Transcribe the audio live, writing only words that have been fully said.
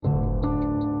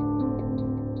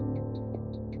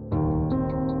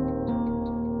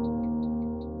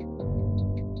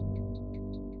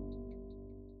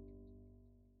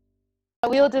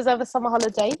we all deserve a summer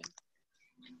holiday.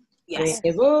 Yes.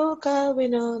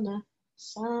 Winona,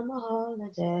 summer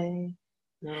holiday.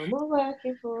 No more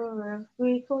working for a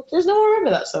week or... Does no one remember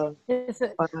that song?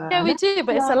 Yeah, we do,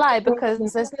 but it's a lie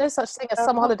because there's no such thing as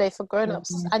summer holiday for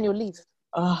grown-ups. Annual leave.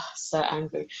 Oh, so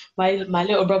angry. My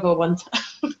little brother one time,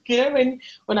 you know,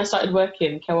 when I started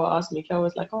working, Kel asked me, Kel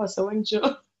was like, oh, so when's your...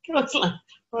 Kel was like,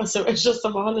 oh, so when's your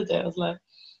summer holiday? I was like,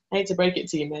 I hate to break it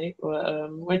to you, mate, but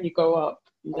when you grow up,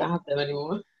 you don't have them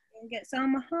anymore. Get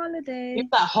summer holiday. You were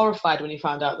that horrified when you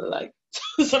found out that, like,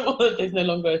 summer holiday is no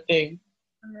longer a thing.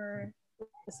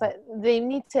 It's like they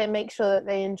need to make sure that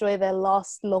they enjoy their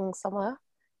last long summer.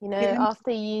 You know,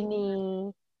 after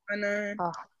uni. I know.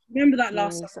 Remember that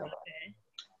last summer?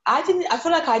 I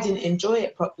feel like I didn't enjoy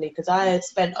it properly because I had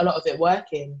spent a lot of it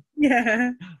working.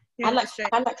 Yeah. I had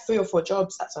like 3 or 4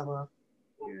 jobs that summer.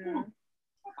 Yeah.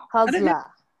 Hustler.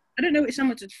 I don't know which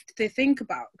summer to think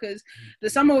about because the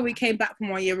summer when we came back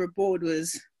from our year abroad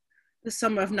was the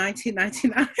summer of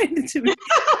 1999 to me.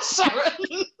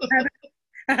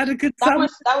 I had a good summer.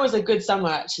 That was a good summer,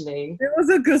 actually. It was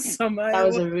a good summer. That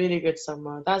was a really good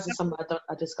summer. That was the summer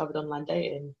I discovered online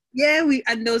dating. Yeah,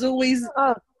 and there was always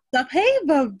stuff. Hey,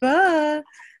 Baba.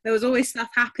 There was always stuff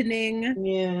happening.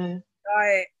 Yeah.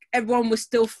 Like everyone was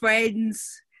still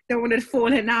friends. No one had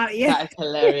fallen out yet. That is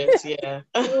hilarious. Yeah.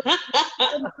 Of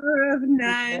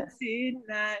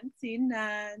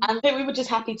 1999. I think we were just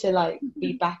happy to like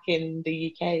be back in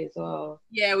the UK as well.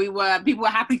 Yeah, we were. People were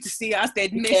happy to see us.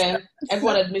 They'd missed us.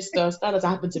 Everyone had missed us. That doesn't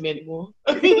happen to me anymore.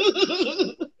 They're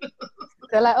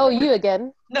like, oh, you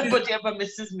again? Nobody ever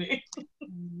misses me.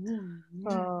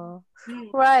 Oh.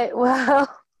 Right, well,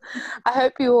 I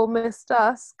hope you all missed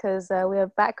us because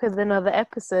we're back with another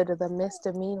episode of the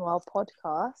Mr. Meanwhile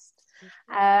podcast.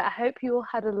 I hope you all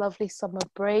had a lovely summer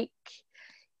break,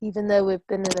 even though we've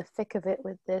been in the thick of it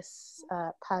with this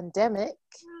pandemic.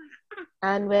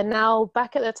 And we're now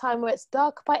back at the time where it's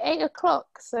dark by 8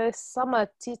 o'clock. So summer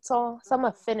titon,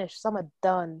 summer finished, summer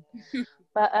done.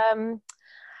 But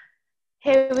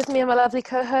here with me are my lovely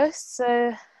co-hosts.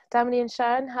 So Damini and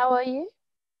Sharon, how are you?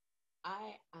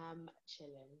 I am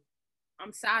chilling.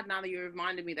 I'm sad now that you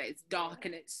reminded me that it's dark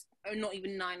and it's not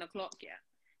even 9 o'clock yet.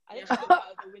 I looked out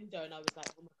of the window and I was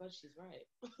like, oh my god, she's right.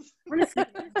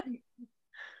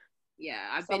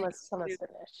 Yeah, Summer's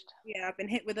finished. Yeah, I've been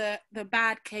hit with the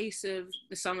bad case of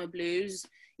the summer blues,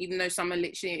 even though summer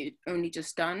literally only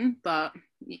just done. But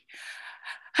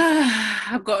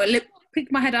I've got to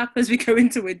pick my head up as we go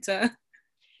into winter.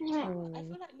 Yeah, I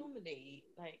feel like normally,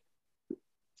 like,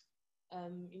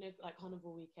 you know, like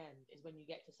Carnival weekend is when you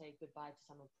get to say goodbye to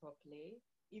summer properly.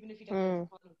 Even if you don't go to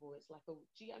Carnival, it's like do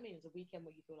you know what I mean? It's a weekend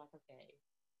where you feel like, okay,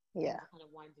 yeah, kind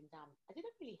of winding down. I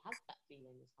didn't really have that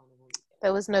feeling this Carnival weekend.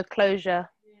 There was no closure.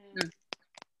 Yeah.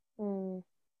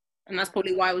 And that's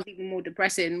probably why it was even more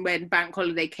depressing when bank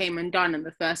holiday came and done on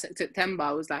the 1st of September.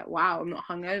 I was like, wow, I'm not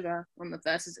hungover on the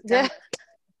 1st of September.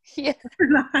 Yeah.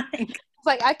 It's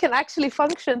like, I can actually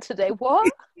function today.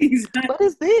 What? Exactly. What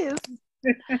is this?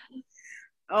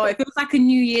 Oh, it feels like a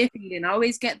New Year feeling. I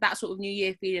always get that sort of New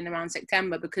Year feeling around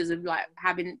September because of like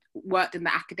having worked in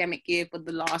the academic year for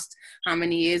the last how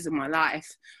many years of my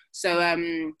life.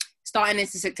 So starting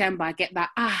into September, I get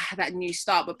that new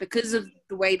start. But because of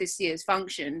the way this year has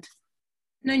functioned,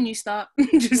 no new start.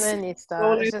 Just no new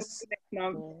start. It's just,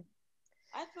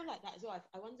 I feel like that as well.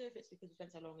 I wonder if it's because we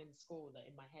spent so long in school that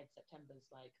in my head September's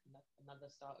like another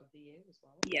start of the year as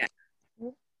well. Yeah.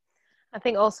 I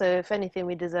think also, if anything,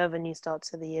 we deserve a new start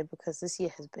to the year because this year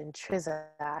has been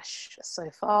trizash so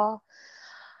far.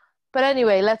 But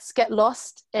anyway, let's get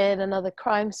lost in another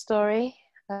crime story.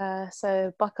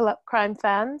 So buckle up, crime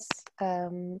fans. I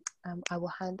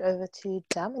will hand over to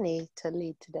Damini to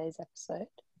lead today's episode.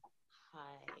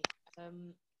 Hi.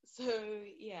 So,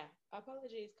 yeah,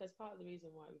 apologies because part of the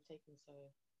reason why we've taken so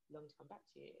long to come back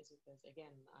to you is because,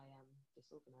 again, I am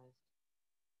disorganized.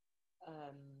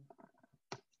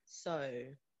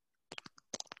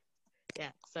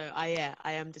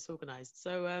 I am disorganized.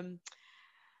 So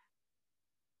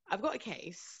I've got a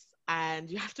case, and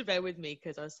you have to bear with me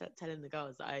because I was telling the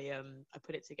girls that I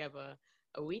put it together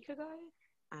a week ago,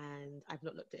 and I've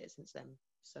not looked at it since then.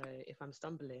 So if I'm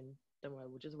stumbling, don't worry,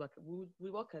 we'll just work. We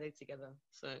work at it together.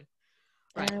 So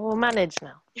right, we'll manage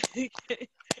now.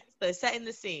 So setting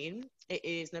the scene, it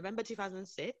is November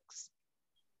 2006,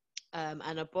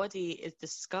 and a body is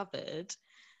discovered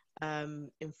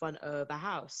in front of a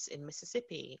house in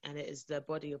Mississippi, and it is the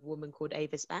body of a woman called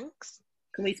Avis Banks.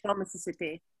 Can we spell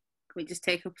Mississippi? Can we just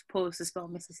take a pause to spell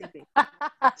Mississippi? do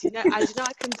you know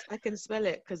I can spell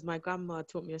it because my grandma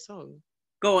taught me a song.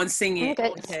 Go on, sing it.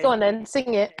 Okay. Go on then,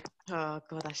 sing it. Oh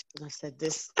God, I shouldn't have said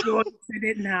this. You want to say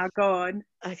it now? Go on.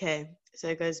 Okay, so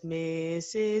it goes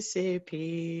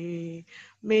Mississippi,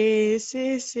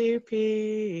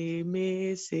 Mississippi, Mississippi,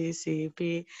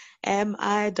 MISSISSIPPI.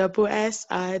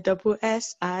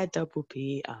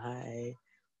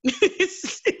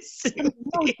 Mississippi.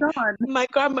 Well done. My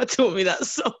grandma taught me that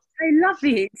song. I love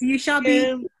it. You shall be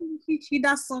Um, teaching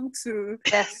that song too.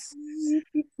 Yes.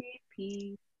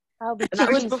 Mississippi. That'll be And that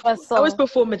was Chichi's before, first that was song.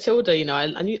 before Matilda, you know. I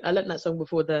learned that song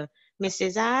before the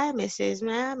Mrs. I, Mrs.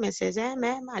 Ma, Mrs. M,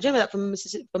 M. I. Do you remember that from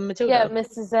Matilda? Yeah,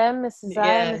 Mrs. M, Mrs. I,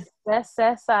 Yeah. Mrs. S,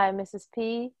 S, I, Mrs.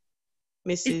 P.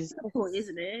 It's Mrs. difficult,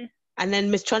 isn't it? And then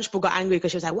Miss Trunchbull got angry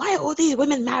because she was like, "Why are all these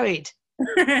women married?"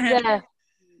 Yeah,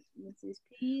 Mrs.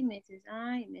 P, Mrs.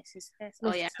 I, Mrs. S.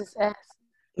 Oh yeah. Mrs. S.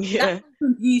 Yeah, That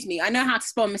confused me. I know how to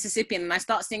spell Mississippian, and I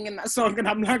start singing that song, and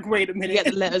I'm like, wait a you minute. get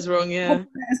the letters wrong. Yeah,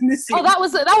 Oh,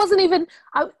 that wasn't even.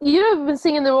 You've been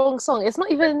singing the wrong song. It's not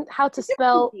even how to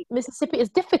spell Mississippi. It's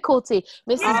difficulty.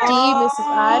 Mrs. D, Mrs.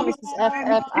 I, Mrs. F,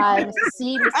 F, I, Mrs.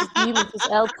 C, Mrs. D,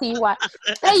 Mrs. L, T, Y.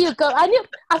 There you go. I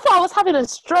thought I was having a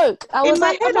stroke. I in was my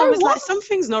like, head, I was like,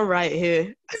 "Something's not right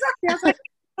here." Exactly. I was like,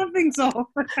 something's off.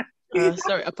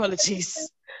 Sorry,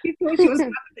 apologies. You thought she was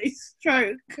having a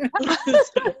stroke.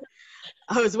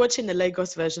 I was watching the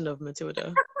Lagos version of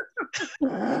Matilda.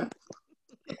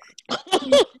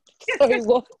 sorry,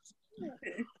 what?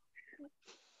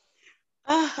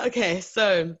 Okay,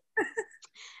 so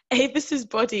Avis's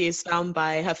body is found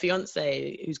by her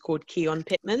fiance, who's called Keon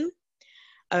Pittman.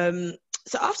 So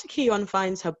after Keon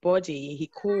finds her body, he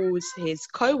calls his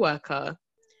co-worker,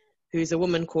 who's a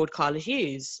woman called Carla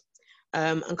Hughes.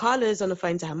 And Carla's on the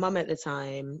phone to her mum at the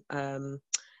time. And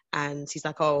he's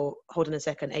like, "Oh, hold on a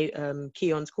second.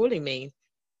 Keon's calling me."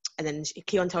 And then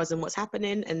Keon tells him what's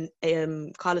happening. And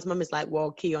Carla's mum is like,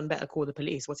 "Well, Keon better call the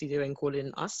police. What's he doing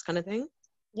calling us?" kind of thing.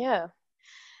 Yeah.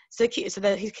 So Keon's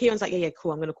like, yeah,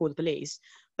 cool, I'm going to call the police.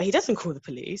 But he doesn't call the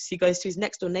police. He goes to his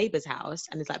next door neighbour's house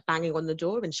and is like banging on the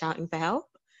door and shouting for help.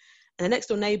 And the next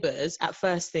door neighbours at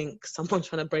first think someone's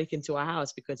trying to break into our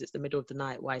house because it's the middle of the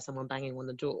night. Why is someone banging on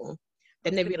the door?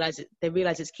 Then they realise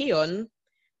it's Keon,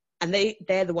 and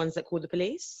they're the ones that call the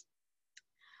police.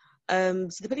 So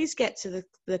the police get to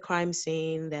the crime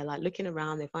scene. They're like looking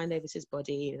around. They find Avis's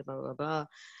body, blah, blah, blah.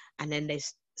 And then they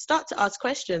start to ask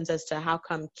questions as to how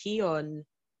come Keon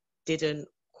didn't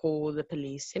call the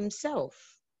police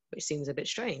himself, which seems a bit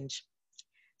strange.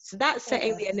 So that's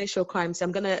setting the initial crime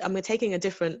scene. I'm taking a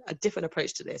different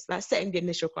approach to this. That's setting the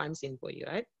initial crime scene for you,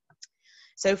 right?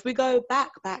 So if we go back.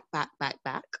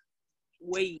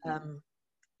 Wait.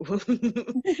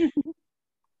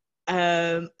 And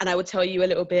I will tell you a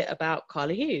little bit about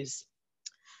Carla Hughes.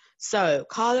 So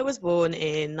Carla was born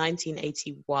in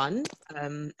 1981,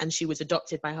 and she was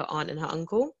adopted by her aunt and her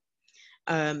uncle.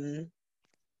 When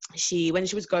she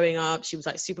was growing up, she was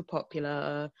like super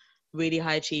popular, really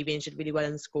high achieving. She did really well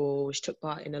in school. She took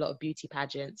part in a lot of beauty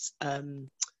pageants, and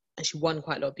she won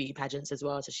quite a lot of beauty pageants as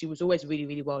well. So she was always really,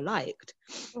 really well liked.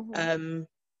 Mm-hmm.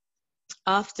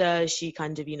 After she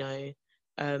kind of,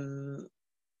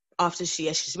 after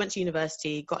she went to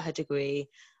university, got her degree,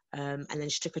 and then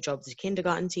she took a job as a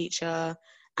kindergarten teacher.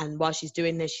 And while she's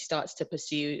doing this, she starts to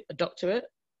pursue a doctorate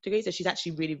degree. So she's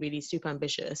actually really, really super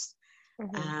ambitious.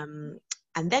 Mm-hmm.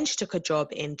 And then she took a job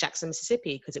in Jackson,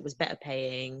 Mississippi, because it was better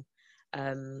paying.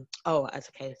 Okay, so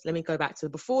let me go back to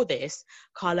before this.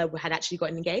 Carla had actually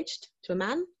gotten engaged to a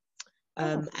man,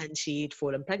 and she'd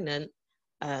fallen pregnant.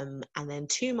 And then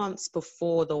 2 months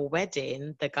before the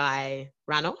wedding, the guy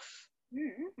ran off.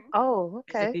 Oh,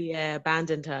 okay. He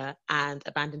abandoned her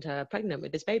pregnant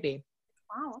with this baby.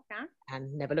 Wow, okay.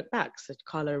 And never looked back. So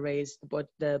Carla raised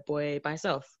the boy by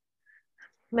herself.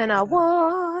 Men are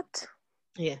what?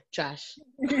 Yeah, trash.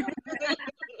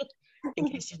 In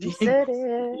case you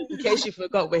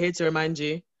forgot, we're here to remind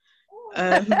you.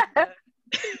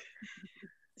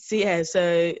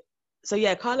 So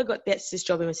Carla gets this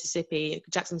job in Mississippi,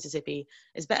 Jackson, Mississippi.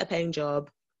 It's a better paying job.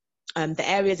 The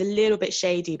area is a little bit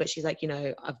shady, but she's like,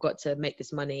 I've got to make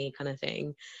this money kind of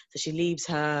thing. So she leaves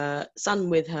her son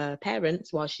with her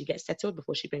parents while she gets settled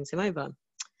before she brings him over.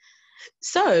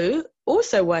 So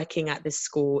also working at this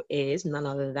school is none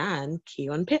other than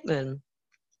Keon Pittman,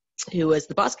 who was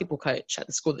the basketball coach at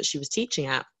the school that she was teaching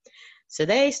at. So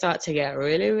they start to get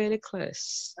really, really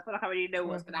close. I feel like I already know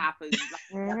what's going to happen.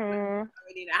 I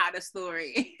already know how the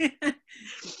story is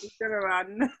going to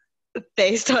run.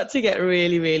 They start to get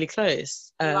really, really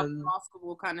close.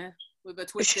 Basketball kind of with a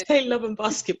twist. They love and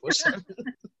basketball show.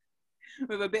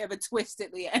 With a bit of a twist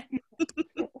at the end.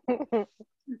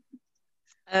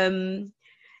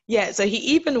 Yeah, so he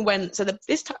even went. So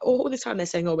all this time they're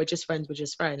saying, "Oh, we're just friends, we're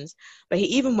just friends." But he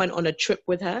even went on a trip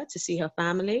with her to see her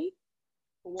family.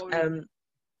 And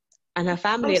her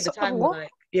family at the time were like,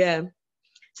 "Yeah."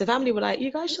 So family were like,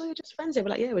 "You guys sure you're just friends?" They were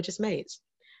like, "Yeah, we're just mates."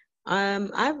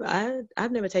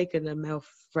 I've never taken a male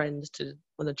friend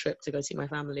on a trip to go see my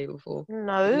family before.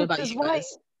 No, because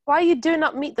why you do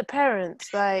not meet the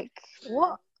parents? Like,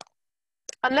 what?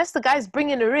 Unless the guy's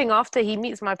bringing a ring after he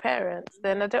meets my parents,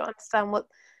 then I don't understand what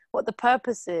the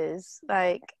purpose is.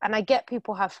 Like, and I get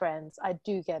people have friends. I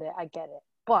do get it. I get it.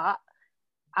 But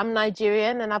I'm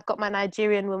Nigerian and I've got my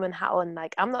Nigerian woman hat on.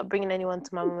 Like, I'm not bringing anyone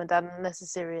to my mum and dad unless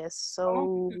it's serious.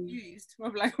 So I'm confused.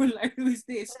 I'm like, who is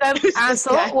this?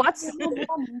 What? Just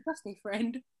a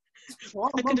friend.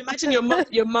 What? I could imagine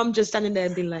your mum just standing there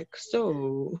and being like,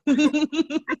 so. Mum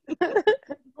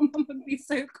would be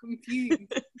so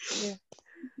confused. Yeah.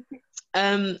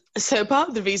 So part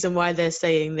of the reason why they're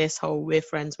saying this whole we're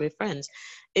friends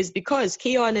is because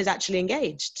Keon is actually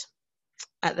engaged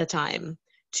at the time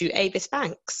to Avis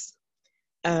Banks.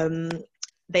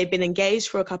 They've been engaged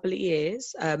for a couple of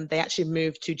years. They actually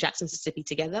moved to Jackson, Mississippi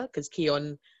together because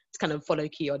Keon, to kind of follow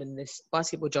Keon in this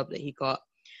basketball job that he got.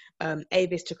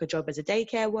 Avis took a job as a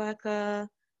daycare worker.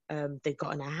 They'd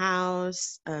gotten a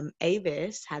house.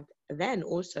 Avis had then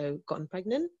also gotten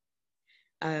pregnant.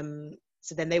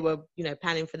 So then they were,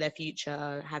 planning for their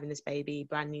future, having this baby,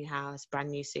 brand new house, brand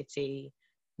new city,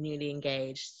 newly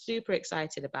engaged, super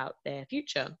excited about their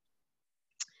future.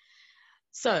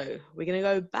 So we're going to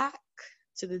go back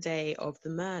to the day of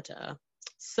the murder.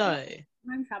 So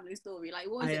My family story, like,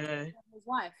 what is it? His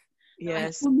wife.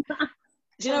 Yes. Do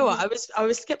you know what? I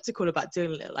was skeptical about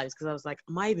doing Little Lies because I was like,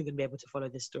 am I even going to be able to follow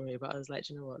this story? But I was like,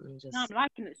 do you know what? Let me just. No, I'm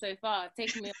liking it so far.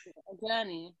 Taking me on a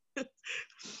journey.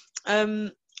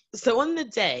 So on the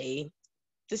day,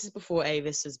 this is before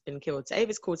Avis has been killed. So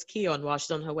Avis calls Keon while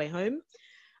she's on her way home.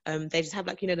 They just have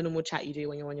like, the normal chat you do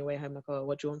when you're on your way home. Like, oh,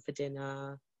 what do you want for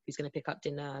dinner? Who's going to pick up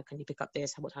dinner? Can you pick up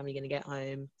this? What time are you going to get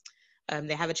home?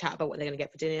 They have a chat about what they're going to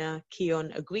get for dinner.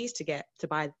 Keon agrees to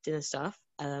buy dinner stuff,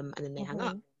 and then they hang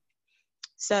up.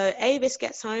 So Avis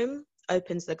gets home,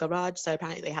 opens the garage. So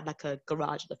apparently they had like a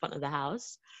garage at the front of the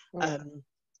house.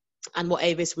 And what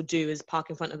Avis would do is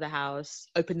park in front of the house,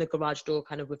 open the garage door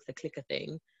kind of with the clicker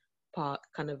thing, park,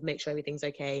 kind of make sure everything's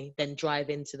okay, then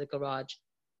drive into the garage,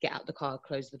 get out the car,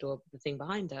 close the door, the thing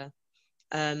behind her.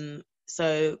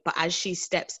 But as she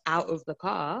steps out of the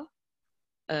car,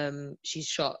 she's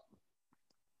shot.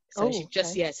 So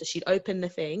so she'd open the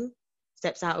thing,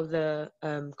 steps out of the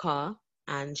car,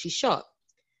 and she's shot.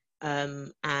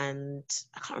 And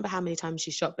I can't remember how many times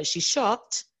she's shot, but she's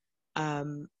shot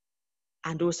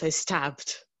and also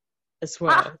stabbed as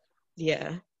well.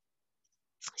 Yeah.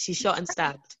 She's shot and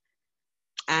stabbed.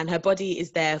 And her body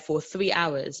is there for 3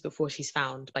 hours before she's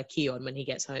found by Keon when he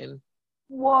gets home.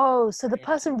 Whoa, so the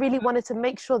person really wanted to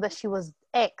make sure that she was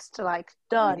X'd, like,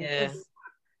 done. Yeah.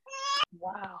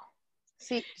 Wow.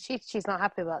 See, she's not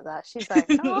happy about that. She's like,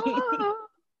 oh.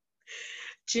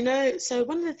 Do you know, so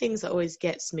one of the things that always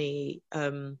gets me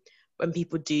when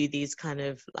people do these kind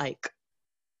of like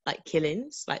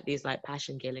killings, like these like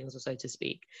passion killings or so to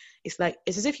speak, it's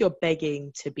as if you're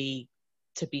begging to be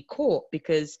caught,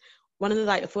 because one of the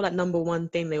I feel like number one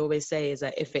thing they always say is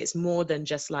that if it's more than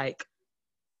just like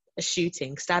a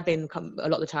shooting, stabbing a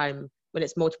lot of the time when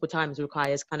it's multiple times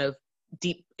requires kind of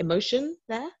deep emotion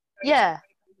there. Yeah.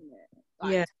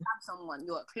 Like, to have someone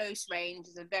you're at close range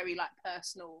is a very like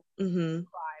personal crime.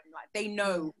 Like they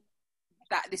know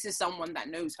that this is someone that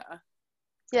knows her.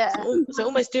 Yeah. So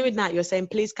almost doing that, you're saying,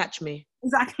 please catch me.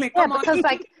 Exactly. Come on. Because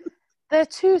like they're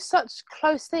two such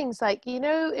close things. Like,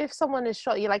 if someone is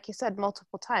shot, like you said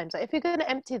multiple times, like if you're going to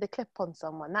empty the clip on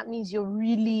someone, that means you're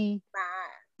really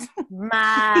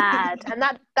mad. And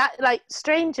that like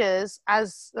strangers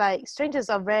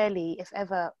are rarely, if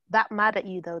ever, that mad at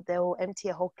you, though. They'll empty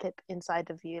a whole clip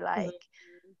inside of you, like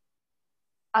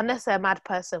unless they're a mad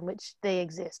person, which they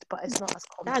exist, but it's not as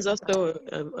common. That's also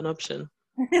an option.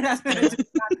 That's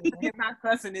a mad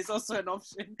person is also an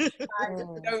option.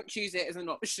 Don't choose it as an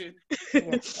option.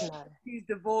 Yes, no. Choose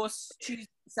divorce, choose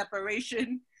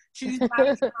separation, choose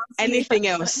anything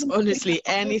else, honestly,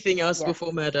 anything else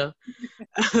before murder.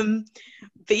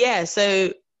 But yeah,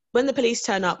 so when the police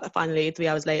turn up finally 3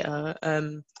 hours later,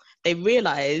 they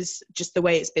realize just the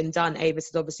way it's been done,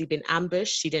 Avis had obviously been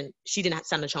ambushed. She didn't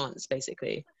stand a chance,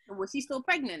 basically. Was she still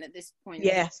pregnant at this point?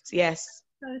 Yes.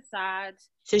 So sad.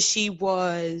 So she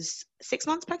was 6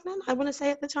 months pregnant, I want to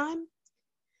say, at the time.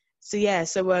 So yeah,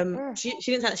 she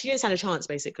didn't stand a chance,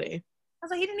 basically. I was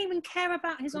like, he didn't even care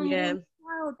about his own. Yeah,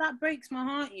 Wow, that breaks my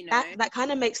heart, you know. That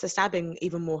kind of makes the stabbing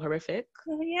even more horrific.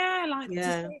 Yeah, like,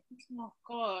 Yeah. Oh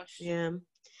gosh. Yeah.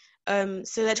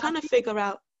 So they're trying to figure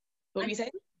out what you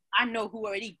say. I know who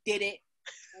already did it.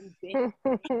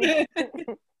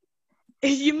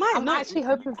 You might I'm not. actually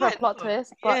hoping for a plot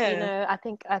twist, but you know, I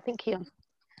think he.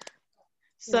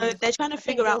 So they're trying to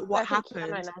figure out what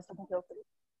happened.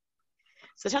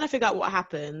 So they're trying to figure out what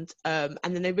happened, and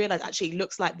then they realize actually it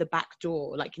looks like the back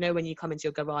door, like, you know, when you come into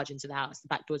your garage into the house, the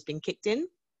back door's been kicked in,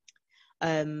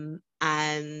 and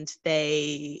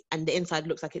the inside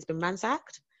looks like it's been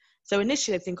ransacked. So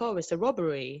initially they think, oh, it's a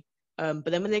robbery, but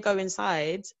then when they go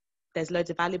inside, there's loads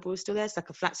of valuables still there. It's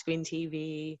like a flat screen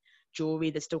TV, jewelry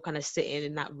that's still kind of sitting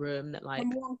in that room. That, like,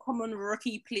 come on,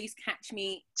 rookie, please catch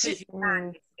me because you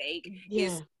can mistake.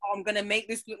 Is I'm gonna make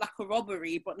this look like a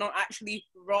robbery, but not actually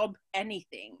rob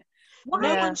anything.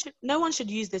 No one should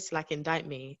use this to, like, indict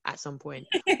me at some point.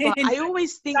 But I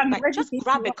always think, like, just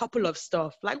grab a couple of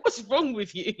stuff. Like, what's wrong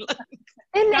with you?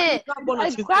 Like,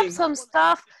 grab some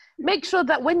stuff. Make sure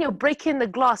that when you're breaking the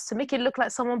glass, to make it look like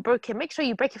someone broke it, make sure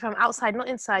you break it from outside, not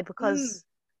inside, because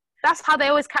that's how they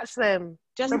always catch them.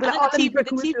 Just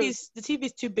the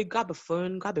TV's too big. Grab a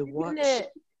phone, grab a watch.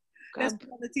 Let's put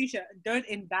on the t-shirt. Don't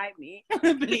indict me,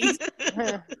 please.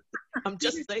 I'm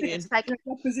just saying. It's like,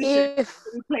 if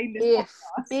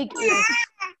big if.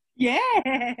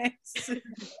 Yes.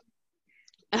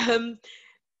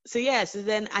 So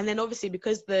then obviously,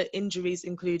 because the injuries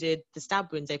included the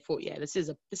stab wounds, they thought, this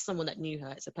is someone that knew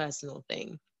her. It's a personal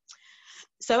thing.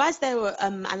 So as they were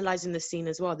analysing the scene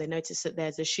as well, they noticed that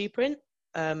there's a shoe print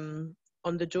on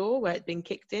the door where it'd been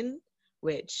kicked in,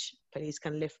 which police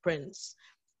can lift prints.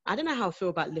 I don't know how I feel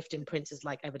about lifting prints as,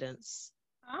 like, evidence.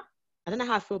 Huh? I don't know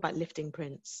how I feel about lifting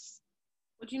prints.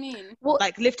 What do you mean?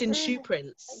 Like lifting shoe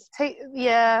prints.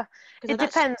 It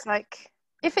depends. Like,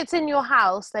 if it's in your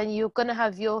house, then you're gonna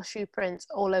have your shoe prints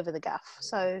all over the gaff.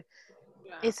 So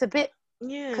it's a bit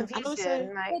confusing. And also,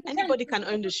 like, anybody can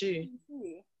own the shoe.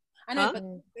 I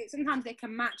know, but sometimes they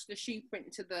can match the shoe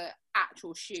print to the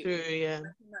actual shoe. True, yeah.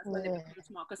 That's where they become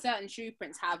smart, because certain shoe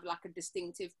prints have, like, a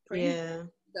distinctive print.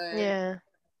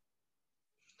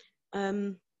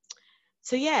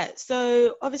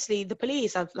 So obviously the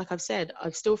police, I've said,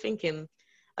 I'm still thinking,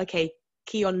 okay,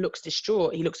 Keon looks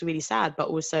distraught, he looks really sad, but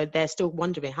also they're still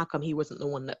wondering how come he wasn't the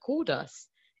one that called us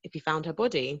if he found her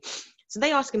body. So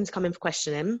they ask him to come in for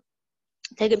questioning,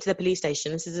 take him to the police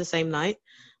station. This is the same night.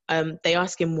 They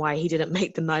ask him why he didn't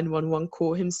make the 911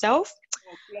 call himself.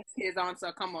 Let's hear his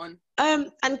answer, come on.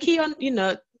 And Keon, you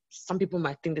know, some people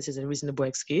might think this is a reasonable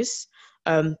excuse,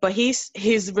 but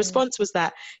his response was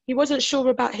that he wasn't sure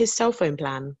about his cell phone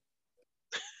plan.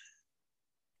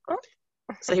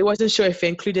 So he wasn't sure if it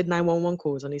included 911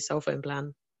 calls on his cell phone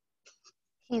plan.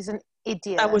 He's an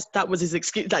idiot. That was his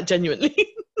excuse. That genuinely.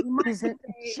 He's a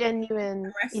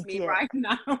genuine idiot. Me right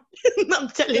now. I'm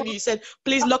telling you, he said,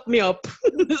 please lock me up.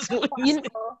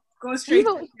 Go straight.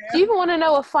 Do you even want to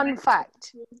know a fun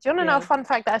fact? Do you want to know a fun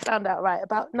fact that I found out, right,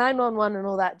 about 911 and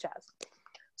all that jazz?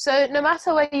 So no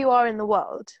matter where you are in the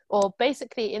world, or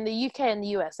basically in the UK and the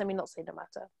US, let me not say no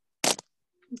matter.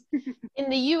 In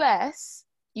the US,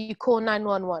 you call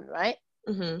 911, right?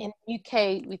 Mm-hmm. In the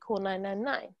UK, we call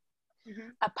 999. Mm-hmm.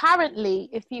 Apparently,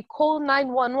 if you call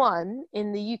 911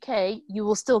 in the UK, you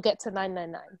will still get to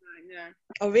 999. Yeah.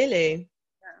 Oh, really?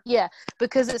 Yeah,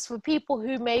 because it's for people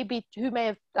who may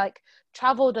have, like,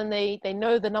 traveled and they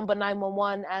know the number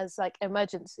 911 as, like,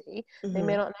 emergency. Mm-hmm. They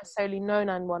may not necessarily know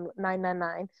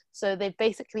 999, so they've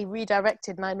basically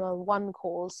redirected 911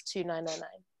 calls to 999.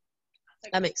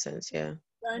 That makes sense. Yeah.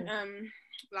 Don't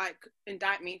like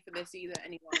indict me for this either,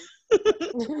 anyone.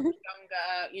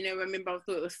 Younger, remember I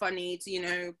thought it was funny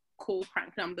to call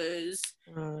prank numbers.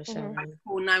 Oh, Sharon.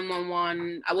 Call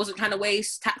 911. I wasn't trying to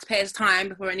waste taxpayers' time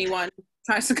before anyone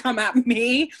tries to come at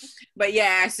me, but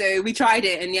yeah, so we tried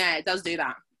it, and yeah, it does do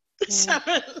that.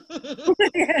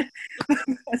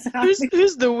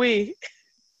 Who's the we?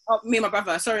 Oh, me and my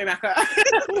brother. Sorry, Mecca.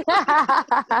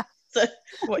 So,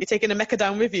 what, you're taking a Mecca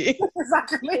down with you?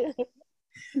 Exactly.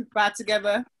 Bad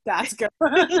together, dad together.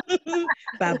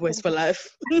 Bad boys for life.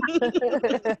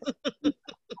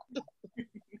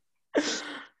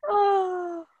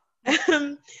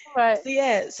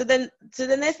 Right. So then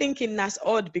they're thinking that's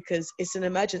odd because it's an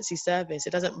emergency service.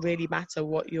 It doesn't really matter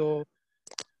what your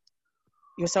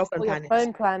cell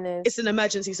phone plan is. It's an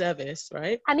emergency service,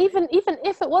 right? And even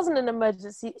if it wasn't an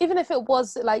emergency, even if it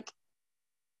was, like,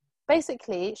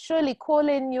 basically, surely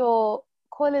calling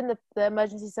the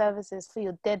emergency services for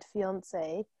your dead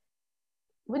fiance,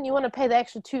 wouldn't you want to pay the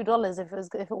extra $2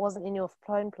 if it wasn't in your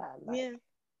phone plan? Like, yeah.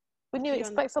 Wouldn't you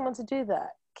expect someone to do that?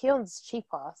 Keon's cheap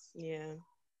ass. Yeah.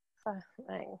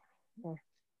 Like,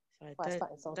 So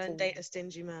well, don't date a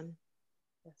stingy man.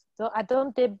 I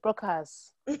don't date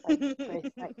brokers,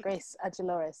 like Grace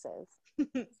Aguilera says.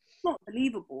 It's not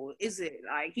believable, is it?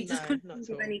 Like, he just couldn't not think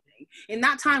at of all. anything. In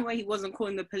that time where he wasn't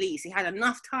calling the police, he had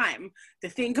enough time to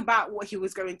think about what he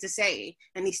was going to say,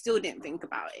 and he still didn't think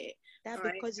about it. That's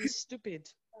right? because he's stupid.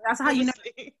 That's how you know.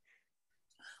 Honestly.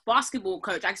 Basketball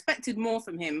coach, I expected more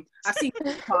from him. I've seen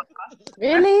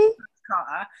Really?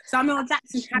 Carter. Samuel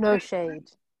Jackson. No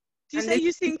shade. Do you say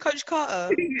you've seen Coach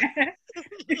Carter?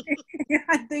 He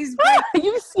had these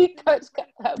You see Coach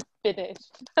Carter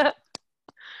finished.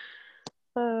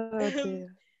 Oh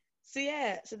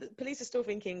dear. So the police are still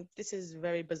thinking this is a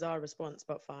very bizarre response,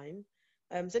 but fine.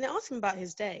 So they asked him about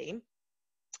his day,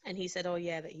 and he said, "Oh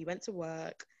yeah, that he went to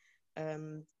work,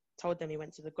 told them he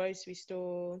went to the grocery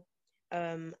store,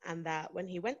 and that when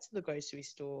he went to the grocery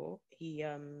store, he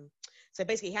so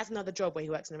basically he has another job where he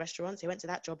works in a restaurant. So he went to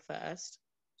that job first,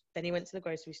 then he went to the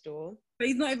grocery store. But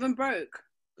he's not even broke.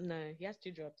 No, he has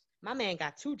 2 jobs. My man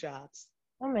got 2 jobs.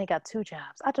 Oh my God, 2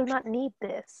 jobs. I do not need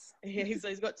this. Yeah,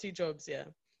 he's got 2 jobs. Yeah.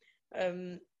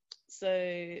 So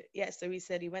he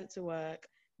said he went to work,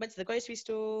 went to the grocery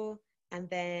store, and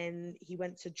then he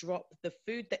went to drop the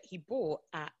food that he bought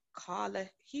at Carla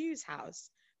Hughes' house.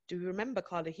 Do you remember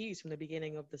Carla Hughes from the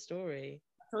beginning of the story?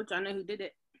 I told you, I know who did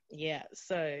it. Yeah,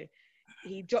 so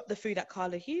he dropped the food at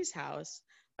Carla Hughes' house,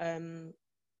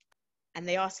 and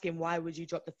they asked him, why would you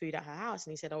drop the food at her house?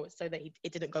 And he said, oh, it's so that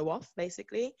it didn't go off,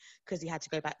 basically, because he had to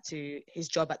go back to his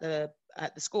job at the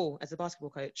school as a basketball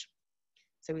coach.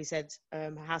 So he said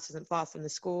her house isn't far from the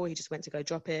school. He just went to go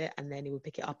drop it, and then he would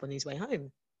pick it up on his way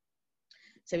home.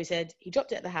 So he said he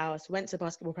dropped it at the house, went to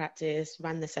basketball practice,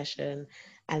 ran the session,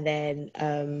 and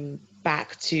then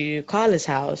back to Carla's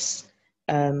house,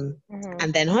 and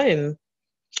then home,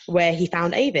 where he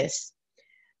found Avis.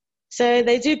 So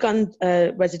they do gun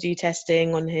residue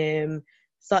testing on him,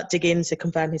 start digging to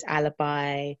confirm his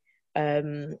alibi,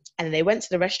 and they went to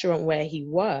the restaurant where he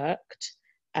worked,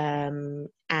 and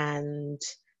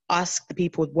asked the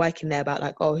people working there about,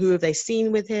 like, oh, who have they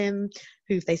seen with him?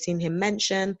 Who have they seen him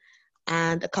mention?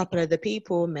 And a couple of the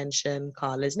people mentioned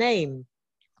Carla's name.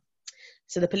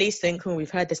 So the police think, oh, we've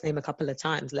heard this name a couple of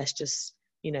times. Let's just,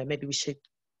 maybe we should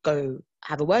go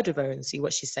have a word with her and see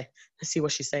what she's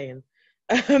saying.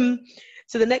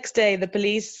 So the next day, the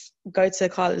police go to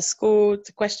Carla's school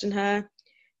to question her.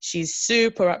 She's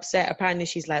super upset. Apparently,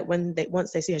 she's like,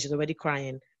 once they see her, she's already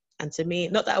crying. And to me,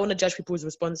 not that I want to judge people's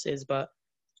responses, but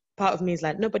part of me is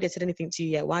like, nobody has said anything to you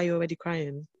yet. Why are you already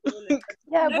crying?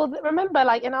 Yeah, well, remember,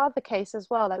 like, in our other case as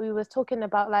well, like, we were talking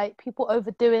about, like, people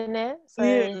overdoing it.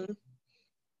 So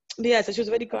yeah, so she was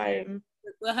already crying.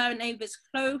 Were her and Avis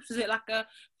close? Was it like a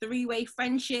 3-way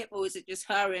friendship, or is it just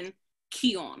her and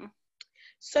Keon?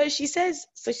 So she says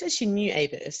she knew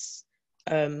Avis.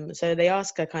 So they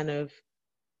ask her kind of,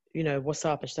 what's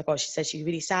up? And she's like, oh, she said she's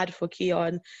really sad for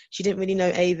Keon. She didn't really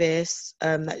know Avis,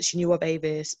 that she knew of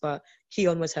Avis, but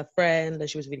Keon was her friend and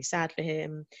she was really sad for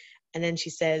him. And then she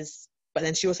says, but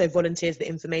then she also volunteers the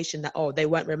information that, oh, they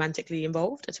weren't romantically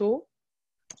involved at all.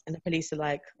 And the police are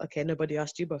like, okay, nobody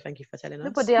asked you, but thank you for telling us.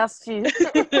 Nobody asked you.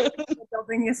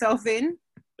 Bring yourself in.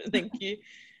 Thank you.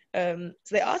 So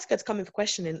they ask her to come in for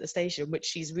questioning at the station, which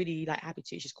she's really happy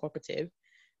to. She's cooperative.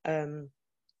 And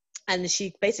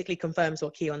she basically confirms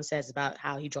what Keon says about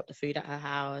how he dropped the food at her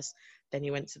house, then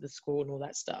he went to the school and all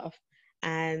that stuff.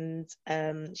 And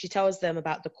she tells them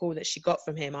about the call that she got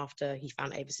from him after he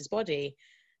found Avis's body.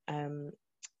 And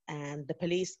the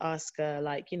police ask her,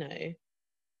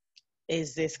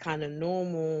 is this kind of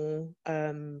normal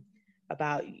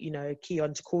about,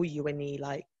 Keon to call you when he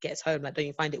gets home? Don't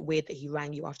you find it weird that he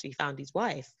rang you after he found his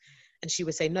wife? And she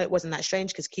would say, no, it wasn't that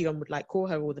strange, because Keon would call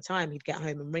her all the time. He'd get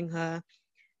home and ring her.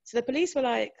 So the police were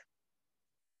like,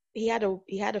 he had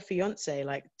a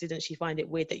fiance. Didn't she find it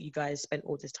weird that you guys spent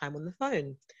all this time on the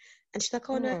phone? And she's like,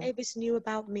 oh no, Avis knew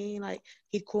about me.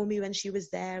 He'd call me when she was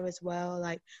there as well.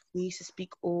 We used to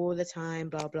speak all the time,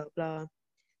 blah, blah, blah.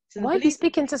 So why are you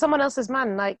speaking to someone else's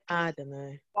man? I don't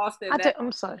know.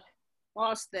 I'm sorry.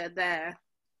 Whilst they're there.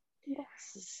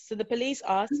 Yes. So the police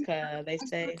ask her, they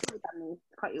say,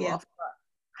 cut you off, but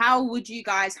how would you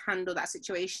guys handle that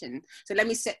situation? So let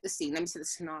me set the scene. Let me set the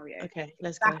scenario. Okay,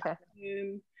 let's go.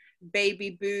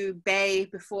 Baby boo, bae,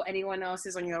 before anyone else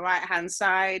is on your right hand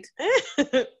side,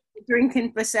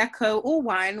 drinking prosecco or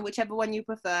wine, whichever one you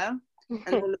prefer,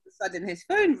 and all of a sudden his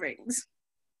phone rings.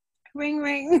 Ring,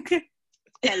 ring.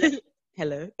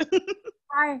 Hello.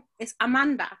 Hi, it's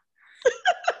Amanda.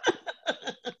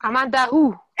 Amanda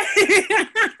who?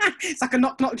 It's like a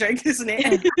knock knock joke, isn't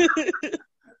it?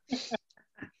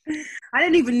 I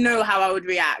don't even know how I would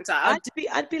react.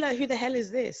 I'd be like, who the hell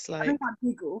is this? I Like, think I'd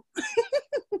giggle.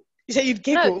 you say you'd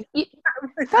giggle? No,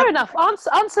 fair enough.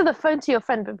 Answer the phone to your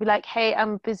friend, but be like, hey,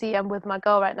 I'm busy. I'm with my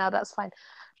girl right now. That's fine.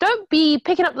 Don't be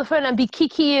picking up the phone and be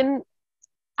kikiing,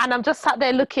 and I'm just sat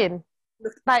there looking.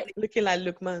 Like, looking like,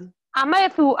 look, man. Am I a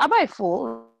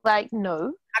fool? Like,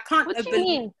 no. I can't What do you believe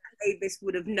mean? Avis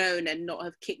would have known and not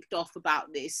have kicked off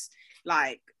about this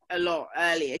like a lot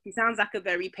earlier. She sounds like a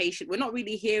very patient. We're not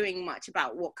really hearing much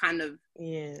about what kind of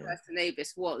person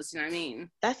Avis was. You know what I mean?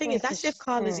 That thing is, that's if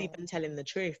Carla's even telling the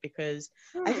truth, because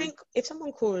I think if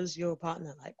someone calls your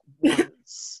partner like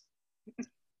once,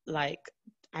 like,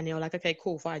 and you're like, okay,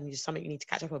 cool, fine, it's something you need to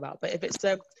catch up about. But if it's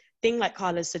a thing like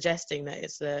Carla's suggesting that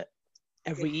it's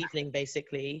every evening,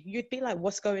 basically, you'd be like,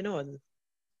 what's going on?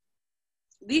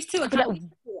 These two are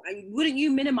and wouldn't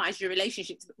you minimize your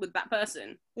relationship with that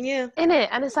person? Yeah. In it.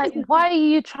 And it's like, why are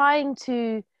you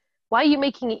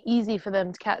making it easy for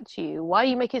them to catch you? Why are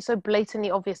you making it so blatantly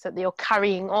obvious that you're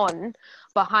carrying on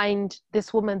behind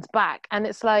this woman's back? And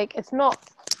it's like, it's not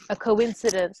a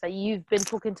coincidence that you've been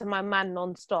talking to my man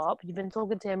nonstop. You've been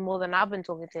talking to him more than I've been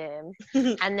talking to him.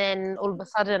 And then all of a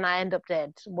sudden I end up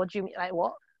dead. What do you mean? Like,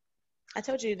 what? I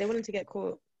told you, they wanted to get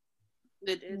caught.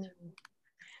 They did.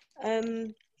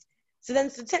 So then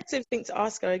the detective thinks to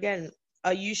ask her again,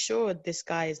 are you sure this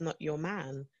guy is not your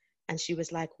man? And she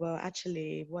was like, well,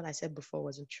 actually, what I said before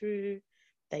wasn't true.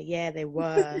 That, yeah, they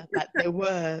were, like, they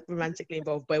were romantically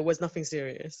involved, but it was nothing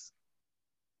serious.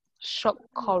 Shock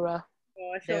horror.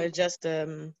 They were just,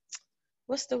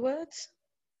 what's the word?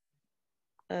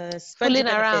 Fooling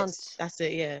around. That's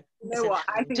it, yeah. You know what?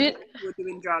 I think they were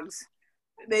doing drugs.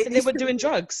 They were doing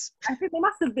drugs. I think they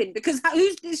must have been, because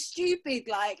who's this stupid?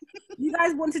 Like, you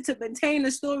guys wanted to maintain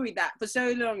a story that for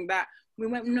so long that we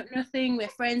went nothing. We're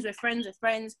friends, and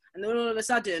then all of a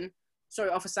sudden,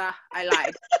 sorry, officer, I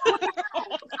lied.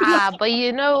 but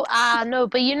you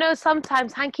know,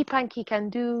 sometimes hanky panky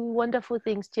can do wonderful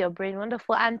things to your brain,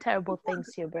 wonderful and terrible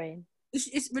things to your brain.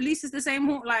 It releases the same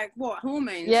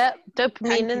hormones? Yeah,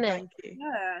 dopamine, innit?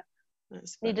 Yeah,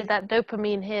 needed that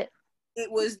dopamine hit.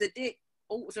 It was the dick.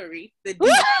 Oh, sorry. The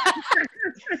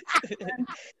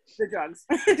drugs.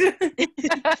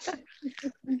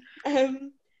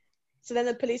 So then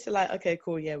the police are like, okay,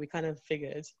 cool, yeah, we kind of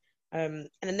figured. And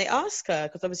then they ask her,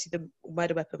 because obviously the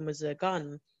murder weapon was a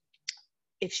gun,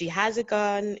 if she has a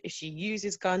gun, if she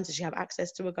uses guns, does she have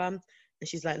access to a gun? And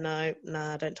she's like, no,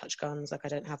 I don't touch guns. Like, I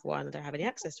don't have one. I don't have any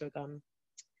access to a gun.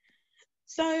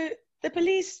 So the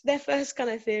police, their first kind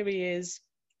of theory is,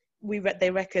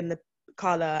 they reckon that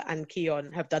Carla and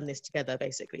Keon have done this together,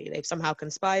 basically. They've somehow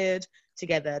conspired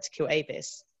together to kill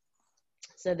Avis.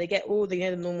 So they get all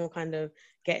the normal kind of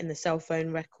getting the cell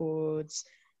phone records.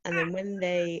 And then when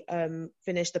they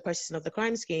finish the processing of the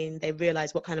crime scene, they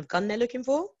realize what kind of gun they're looking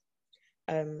for.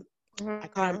 I'm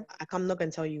not going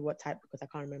to tell you what type, because I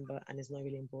can't remember, and it's not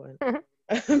really important.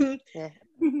 Yeah.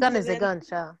 Gun is a gun,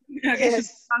 sure.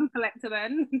 Yes. Gun collector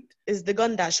then. It's the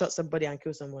gun that shot somebody and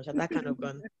killed someone, that kind of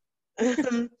gun.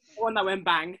 One that went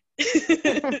bang.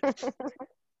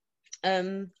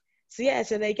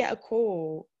 So they get a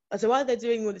call. So while they're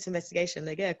doing all this investigation,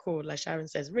 they get a call, like Sharon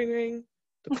says, ring, ring.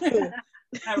 The call.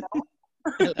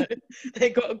 Hello. They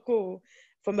got a call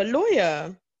from a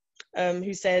lawyer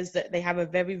who says that they have a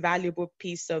very valuable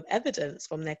piece of evidence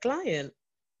from their client.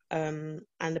 And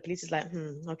the police is like,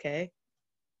 okay,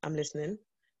 I'm listening.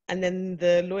 And then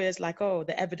the lawyer's like, oh,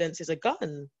 the evidence is a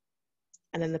gun.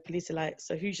 And then the police are like,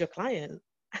 so who's your client?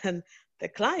 And the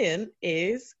client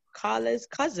is Carla's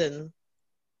cousin.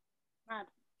 Mad.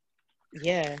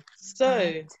 Yeah.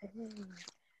 So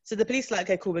the police are like,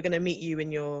 okay, cool, we're going to meet you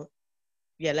in your...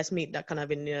 Yeah, let's meet that kind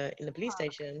of in the police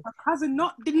station. My cousin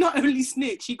did not only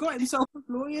snitch, he got himself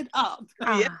lawyered up.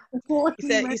 Yeah.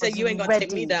 He said, you ain't got to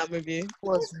take me down with you.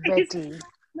 Was ready.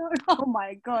 No, oh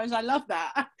my gosh, I love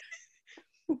that.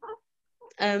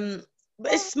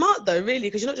 But it's smart though, really,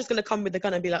 because you're not just going to come with the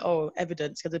gun and be like, oh,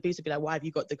 evidence, because the police will be like, why have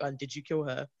you got the gun? Did you kill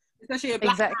her? Especially a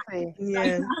black man.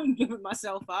 Yeah. I'm giving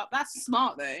myself up. That's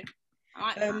smart though. I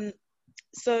like that.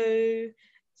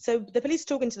 So the police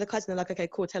talking to the cousin, they're like, okay,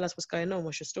 cool, tell us what's going on,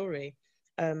 what's your story?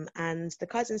 And the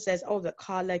cousin says, that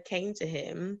Carla came to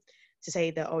him to say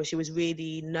that, she was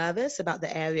really nervous about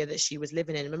the area that she was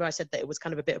living in. Remember I said that it was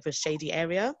kind of a bit of a shady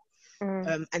area?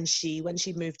 And when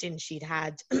she moved in, she'd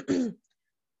had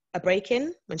a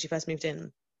break-in when she first moved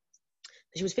in.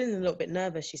 She was feeling a little bit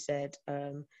nervous, she said.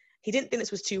 He didn't think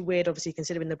this was too weird, obviously,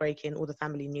 considering the break-in. All the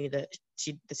family knew that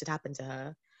this had happened to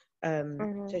her.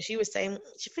 So she was saying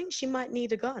she thinks she might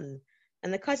need a gun.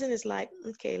 And the cousin is like,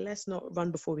 okay, let's not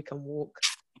run before we can walk.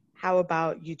 how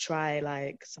about you try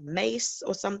like some mace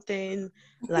or something,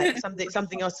 like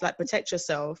something else to like protect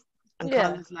yourself? And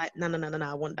Carla's like, no,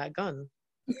 I want that gun.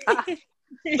 Not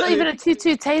even a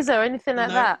 2-2 taser or anything like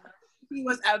that. He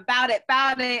was about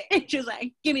it. She was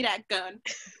like, give me that gun.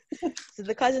 So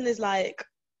the cousin is like,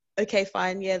 okay,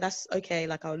 fine, yeah, that's okay.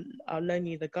 Like, I'll loan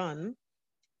you the gun.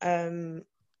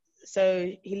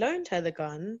 So he loaned her the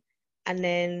gun, and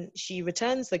then she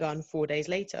returns the gun 4 days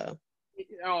later.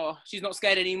 Oh, she's not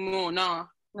scared anymore, nah.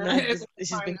 No,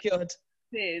 she's been cured.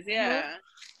 Yeah.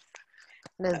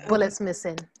 There's bullets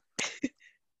missing.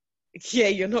 Yeah,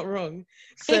 you're not wrong.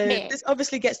 So this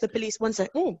obviously gets the police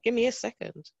give me a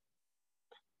second.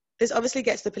 This obviously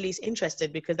gets the police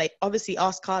interested because they obviously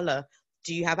asked Carla,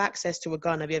 do you have access to a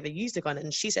gun? Have you ever used a gun?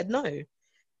 And she said no.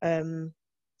 And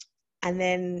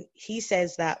then he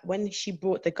says that when she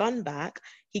brought the gun back,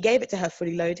 he gave it to her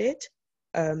fully loaded.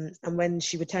 And when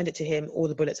she returned it to him, all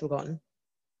the bullets were gone.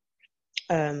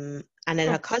 And then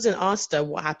her cousin asked her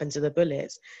what happened to the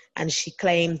bullets. And she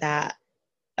claimed that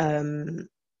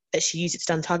that she used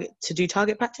it to do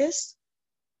target practice.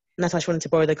 And that's why she wanted to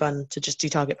borrow the gun to just do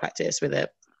target practice with it.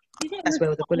 That's where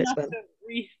all the bullets went.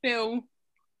 Refill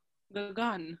the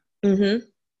gun. Mm-hmm.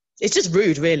 It's just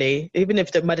rude, really. Even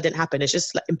if the murder didn't happen, it's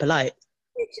just like impolite.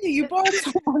 Literally, you borrowed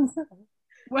someone's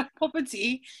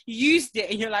property, you used it,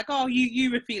 and you're like, oh,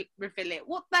 you refill it.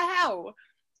 What the hell?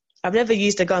 I've never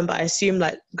used a gun, but I assume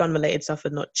like gun-related stuff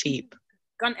are not cheap.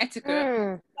 Gun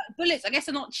etiquette. Bullets, I guess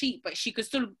they're not cheap, but she could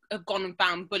still have gone and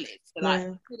found bullets. But, like,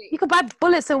 you could buy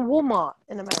bullets in Walmart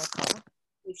in America.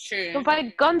 It's true. You can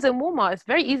buy guns in Walmart. It's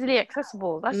very easily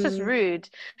accessible. That's just rude.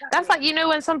 That's like, you know,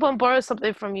 when someone borrows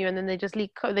something from you and then they just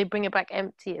they bring it back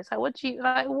empty. It's like, what do you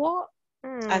like? What?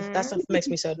 That stuff makes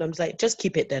me so dumb. It's like, just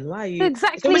keep it then. Why are you?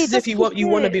 Exactly. It's almost as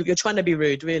if you're trying to be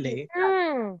rude, really.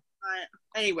 Right.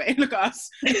 Anyway, look at us.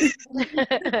 Not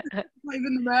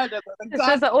even the murder, but the gun.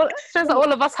 It shows that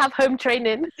all of us have home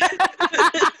training.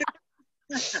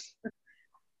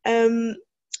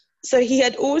 So he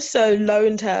had also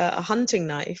loaned her a hunting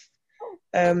knife,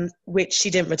 which she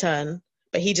didn't return.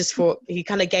 But he just thought, he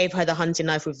kind of gave her the hunting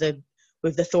knife with the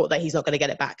thought that he's not going to get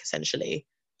it back, essentially.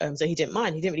 So he didn't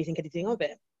mind. He didn't really think anything of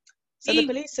it. So the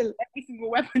police... Every single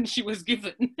weapon she was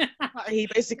given. He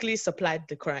basically supplied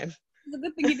the crime. It's a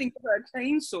good thing he didn't give her a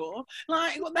chainsaw.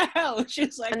 Like, what the hell?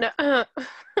 She's like, I'll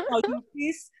use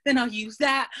this, then I'll use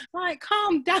that. Like,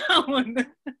 calm down.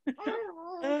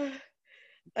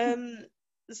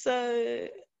 So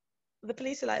the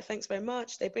police are like, thanks very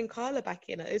much. They bring Carla back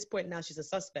in. At this point now, she's a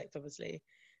suspect, obviously.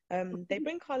 They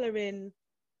bring Carla in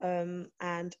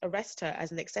and arrest her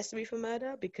as an accessory for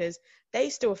murder because they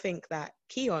still think that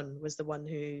Keon was the one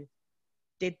who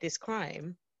did this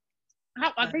crime.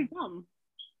 How are they dumb?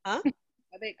 Huh?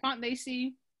 Can't they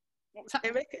see what's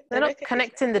happening? They're not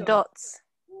connecting the dots.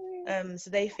 So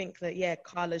they think that, yeah,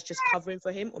 Carla's just covering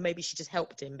for him, or maybe she just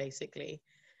helped him, basically.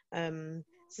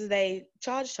 So they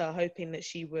charged her hoping that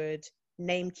she would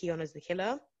name Keon as the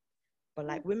killer. But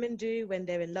like women do when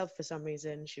they're in love for some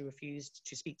reason, she refused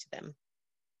to speak to them.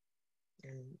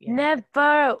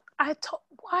 Never.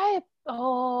 Why?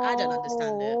 Oh. I don't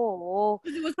understand it.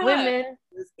 It was her. Women.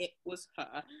 It was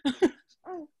her.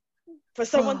 For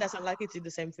someone that's unlikely to do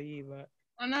the same for you, but...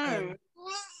 I know.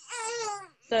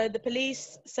 So the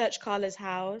police searched Carla's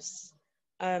house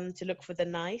to look for the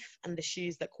knife and the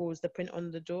shoes that caused the print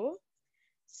on the door.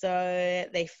 So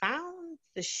they found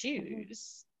the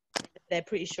shoes. They're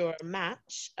pretty sure a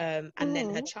match. And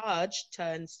then her charge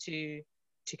turns to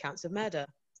 2 counts of murder.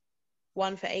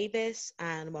 1 for Avis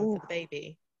and 1 for the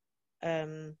baby.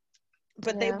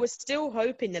 But they were still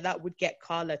hoping that would get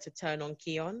Carla to turn on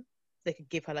Keon. They could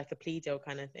give her like a plea deal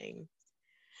kind of thing.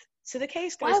 So the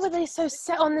case goes... Why were they so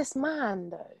set on this man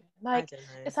though? Like, I don't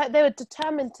know. It's like they were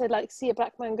determined to like see a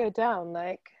black man go down.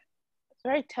 Like, it's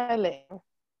very telling.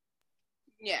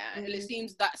 Yeah, and it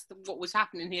seems that's what was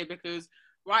happening here because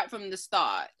right from the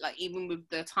start, like even with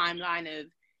the timeline of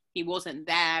he wasn't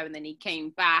there and then he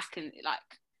came back and like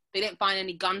they didn't find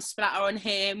any gun splatter on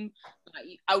him.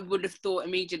 Like, I would have thought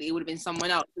immediately it would have been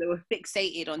someone else. They were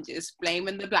fixated on just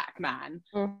blaming the black man.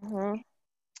 Mm-hmm.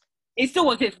 It still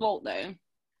was his fault though.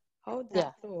 Hold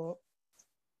that thought.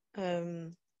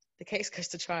 The case goes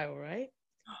to trial, right?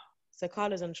 So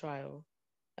Carla's on trial.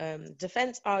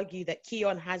 Defense argue that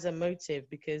Keon has a motive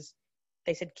because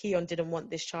they said Keon didn't want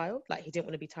this child. Like, he didn't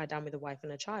want to be tied down with a wife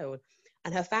and a child.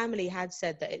 And her family had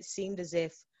said that it seemed as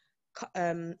if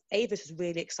Avis was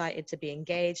really excited to be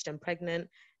engaged and pregnant.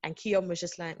 And Keon was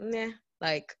just like, nah,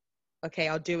 like, okay,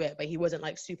 I'll do it. But he wasn't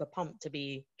like super pumped to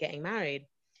be getting married.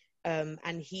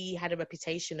 And he had a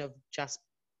reputation of just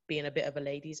being a bit of a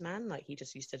ladies' man. Like he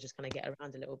just used to just kind of get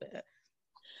around a little bit.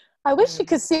 I wish you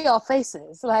could see our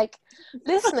faces, like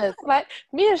listeners, like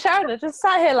me and Sharon are just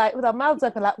sat here like with our mouths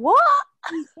open, like what?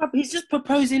 He's just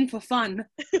proposing for fun.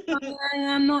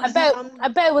 I'm not. I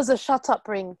bet it was a shut up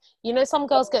ring. You know, some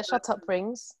girls get shut up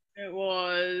rings. It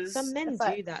was. Some men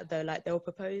do that though. Like they'll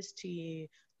propose to you,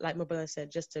 like my brother said,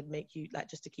 just to make you like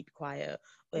just to keep you quiet,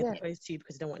 or they propose to you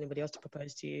because they don't want anybody else to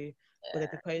propose to you, or they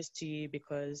propose to you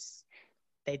because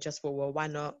they just thought, well, why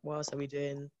not? What else are we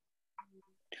doing?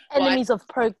 Enemies of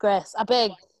progress. I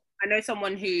beg. I know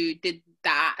someone who did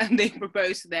that and they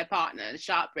proposed to their partner, the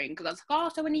sharp ring, because I was like, oh,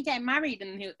 so when you get married?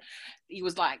 And he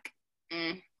was like,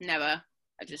 never.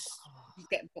 I just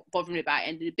get bothering about it.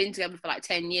 And they'd been together for like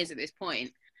 10 years at this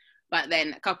point. But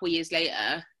then a couple of years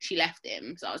later, she left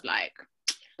him. So I was like...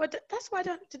 But that's why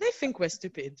do they think we're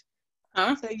stupid?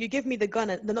 Huh? So you give me the gun,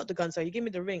 and not the gun, sorry, you give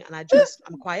me the ring and I'm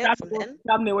quiet from then?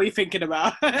 Tell me what you're thinking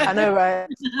about. I know, right?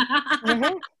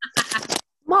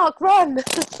 Mark, run! But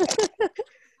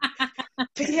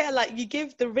yeah, like you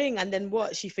give the ring and then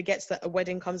what? She forgets that a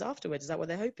wedding comes afterwards. Is that what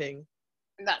they're hoping?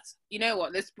 That's, you know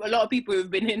what? There's a lot of people who've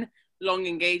been in long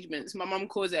engagements. My mum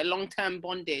calls it a long-term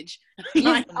bondage.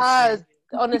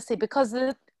 Honestly, because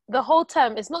the whole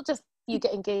term, it's not just you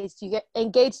get engaged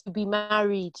to be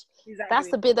married. Exactly.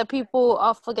 That's the bit that people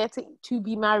are forgetting, to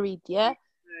be married. Yeah.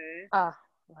 Wow.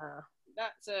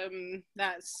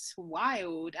 That's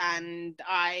wild, and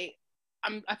I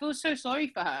feel so sorry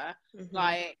for her.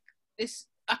 Like this,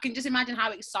 I can just imagine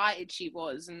how excited she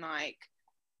was and like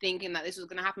thinking that this was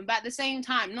going to happen. But at the same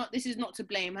time, this is not to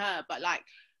blame her, but like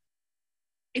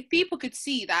if people could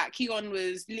see that Keon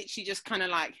was literally just kind of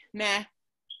like, meh.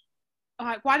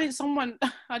 Like, why didn't someone,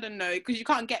 I don't know, because you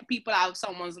can't get people out of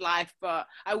someone's life, but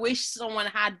I wish someone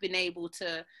had been able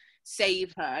to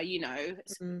save her, you know,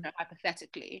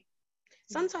 hypothetically.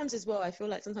 Sometimes as well, I feel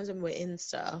like sometimes when we're in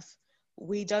stuff,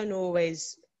 we don't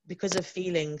always, because of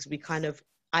feelings, we kind of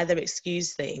either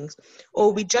excuse things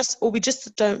or we just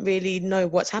don't really know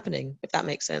what's happening, if that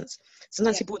makes sense.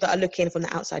 Sometimes people that are looking from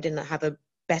the outside in have a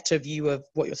better view of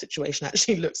what your situation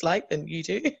actually looks like than you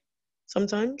do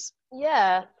sometimes.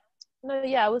 Yeah. No,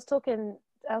 yeah, I was talking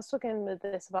with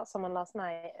this about someone last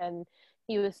night, and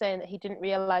he was saying that he didn't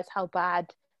realize how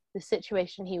bad the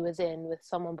situation he was in with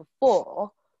someone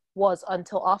before was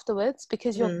until afterwards,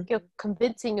 because you're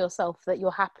convincing yourself that you're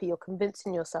happy, you're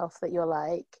convincing yourself that you're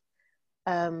like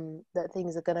that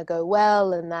things are going to go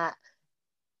well, and that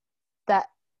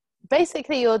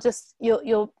basically you're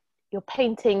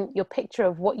painting your picture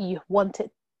of what you want it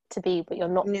to be, but you're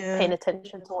not paying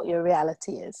attention to what your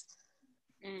reality is.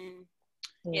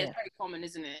 Yeah, it's very common,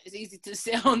 isn't it? It's easy to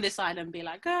sit on this side and be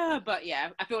like, but yeah,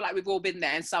 I feel like we've all been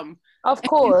there in some, of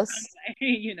course,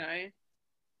 you know.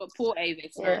 But poor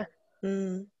Avis.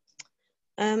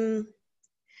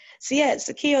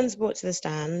 So Keon's brought to the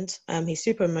stand. He's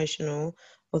super emotional,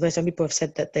 although some people have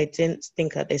said that they didn't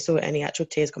think that they saw any actual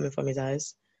tears coming from his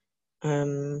eyes.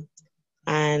 And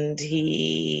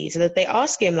so that they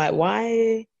asked him, like,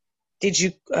 why did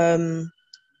you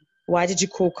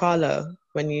call Carla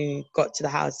when you got to the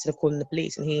house instead of calling the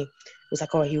police? And he was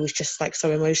like, he was just like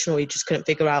so emotional, he just couldn't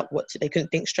figure out they couldn't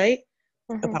think straight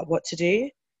about what to do.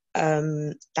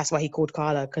 That's why he called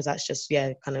Carla, because that's just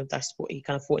that's what he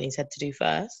kind of thought in his head to do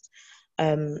first.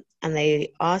 And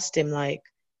they asked him, like,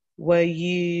 were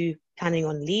you planning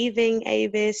on leaving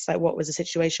Avis? Like, what was the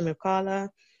situation with Carla?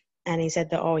 And he said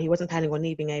that he wasn't planning on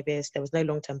leaving Avis. There was no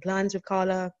long-term plans with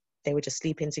Carla. They were just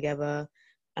sleeping together.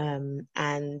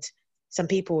 And some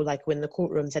people, like, when the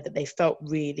courtroom, said that they felt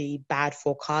really bad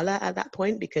for Carla at that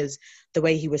point, because the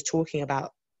way he was talking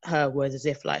about her was as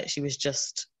if like she was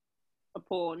just a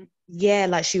pawn. Yeah,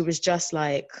 like she was just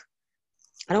like,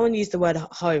 I don't want to use the word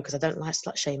hoe because I don't like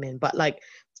slut shaming, but like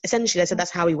essentially they said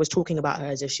that's how he was talking about her,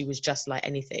 as if she was just like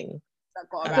anything.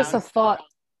 Just a thought.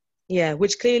 Yeah,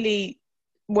 which clearly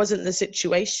wasn't the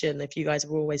situation. If you guys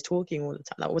were always talking all the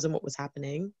time, that wasn't what was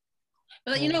happening.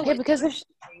 But you know, because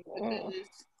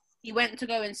he went to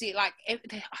go and see, like, I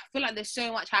feel like there's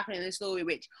so much happening in this story,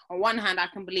 which on one hand I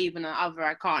can believe and on the other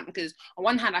I can't, because on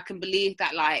one hand I can believe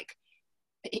that, like,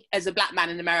 as a black man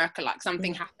in America, like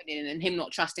something happening and him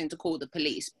not trusting to call the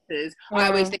police, because I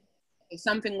always think if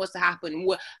something was to happen,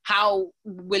 how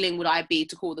willing would I be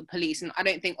to call the police? And I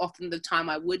don't think often the time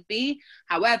I would be.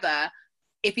 However,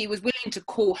 if he was willing to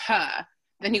call her,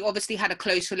 then he obviously had a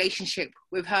close relationship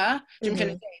with her. I'm trying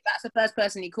to say, if that's the first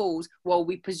person he calls, well,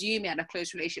 we presume he had a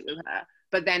close relationship with her.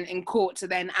 But then in court to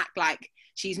then act like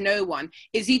she's no one.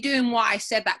 Is he doing what I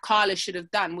said that Carla should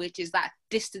have done, which is that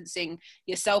distancing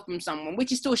yourself from someone,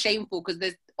 which is still shameful because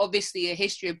there's obviously a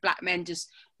history of black men just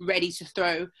ready to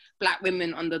throw black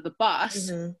women under the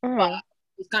bus. But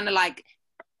it's kind of like,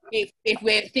 if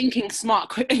we're thinking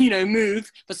smart,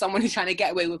 move for someone who's trying to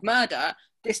get away with murder,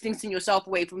 distancing yourself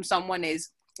away from someone is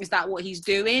that what he's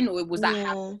doing, or was that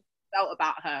how he felt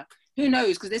about her? Who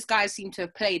knows? Because this guy seemed to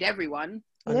have played everyone.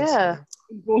 Honestly. Yeah.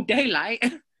 In broad daylight.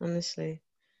 Honestly.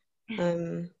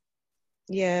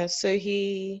 Yeah,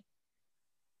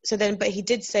 but he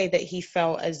did say that he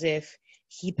felt as if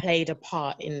he played a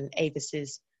part in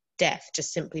Avis's death,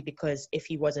 just simply because if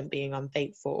he wasn't being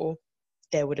unfaithful,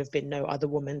 there would have been no other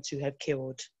woman to have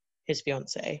killed his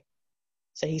fiancée.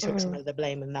 So he took some of the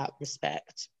blame in that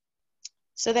respect.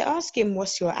 So they ask him,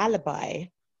 what's your alibi?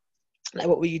 Like,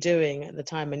 what were you doing at the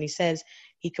time? And he says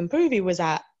he can prove he was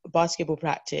at basketball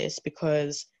practice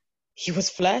because he was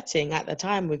flirting at the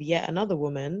time with yet another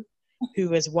woman who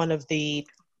was one of the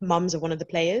mums of one of the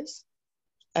players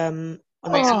on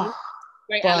the team.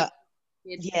 But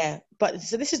but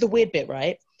so this is the weird bit,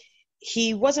 right?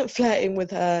 He wasn't flirting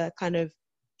with her kind of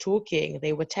talking.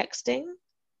 They were texting,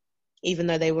 even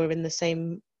though they were in the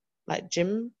same like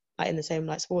gym, like in the same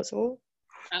like sports hall.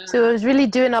 So it was really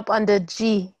doing up under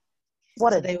G.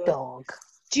 What a dog.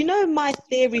 Do you know my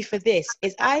theory for this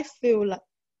is I feel like,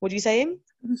 what are you saying?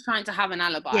 He's trying to have an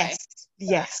alibi.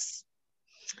 Yes.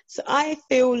 So I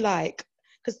feel like,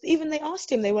 because even they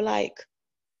asked him, they were like,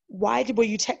 why were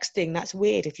you texting? That's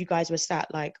weird if you guys were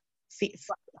sat like a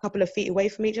couple of feet away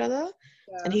from each other.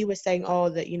 Yeah. And he was saying,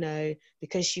 that,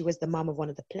 because she was the mum of one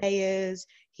of the players,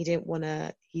 he didn't want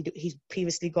to, he's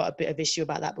previously got a bit of issue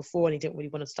about that before and he didn't really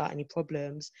want to start any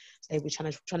problems. So they were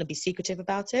trying to be secretive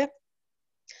about it.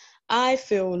 I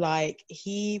feel like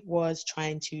he was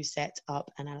trying to set up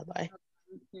an alibi.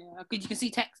 Yeah, because you can see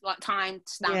text like time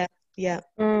stamp. Yeah.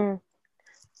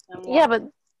 Yeah, but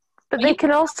they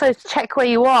can also check where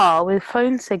you are with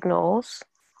phone signals.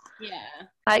 Yeah.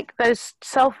 Like those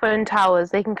cell phone towers,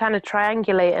 they can kind of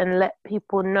triangulate and let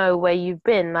people know where you've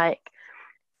been. Like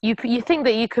you think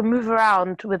that you can move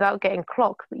around without getting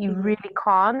clocked, but you really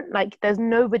can't. Like there's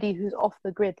nobody who's off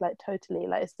the grid, like totally.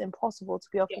 Like it's impossible to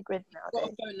be off the grid nowadays. Got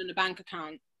a phone and a bank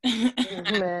account.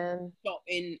 Man. Shop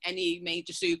in any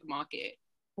major supermarket.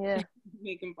 Yeah.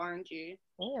 They can find you.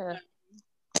 Yeah.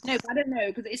 No, but I don't know,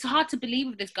 because it's hard to believe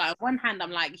with this guy. On one hand,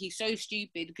 I'm like, he's so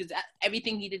stupid because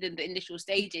everything he did in the initial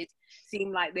stages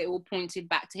seemed like they all pointed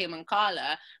back to him and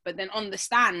Carla. But then on the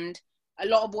stand, a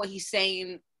lot of what he's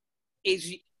saying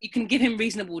is you can give him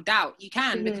reasonable doubt. You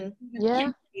can. Because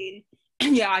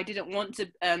I didn't want to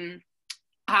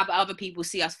have other people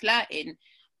see us flirting.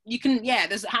 You can,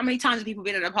 there's how many times have people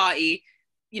been at a party,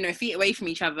 feet away from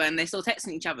each other and they're still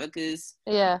texting each other because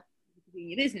doing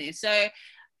your business. So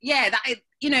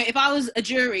if I was a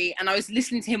jury and I was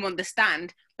listening to him on the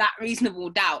stand, that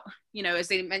reasonable doubt, as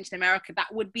they mentioned in America,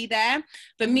 that would be there.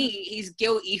 For me, he's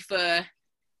guilty for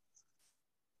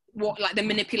the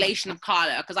manipulation of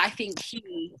Carla, because I think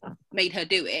he made her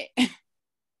do it. Do you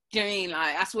know what I mean?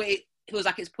 Like, that's what it feels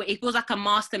like. He feels like a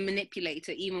master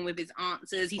manipulator, even with his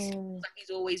answers. He feels like he's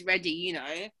always ready,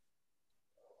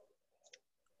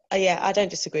 Yeah, I don't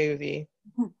disagree with you.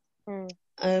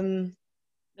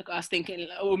 Look at us thinking,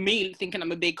 me thinking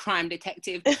I'm a big crime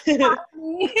detective. Law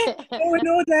and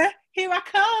Order, here I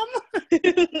come.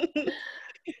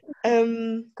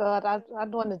 God,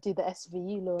 I'd want to do the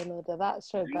SVU Law and Order. That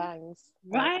show bangs.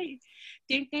 Right.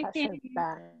 That show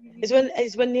bangs.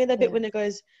 It's when near the bit when it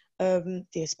goes, the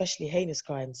especially heinous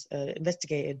crimes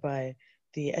investigated by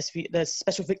the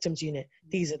Special Victims Unit.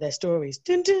 These are their stories.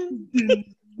 Dun, dun.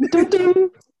 Dun, dun.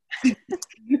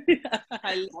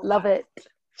 I love it.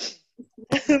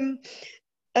 Well,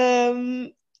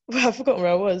 I've forgotten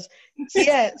where I was.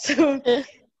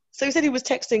 So he said he was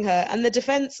texting her, and the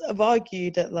defense have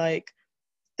argued that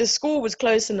the school was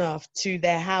close enough to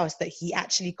their house that he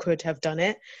actually could have done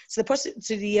it. So the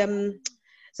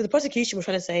prosecution was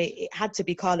trying to say it had to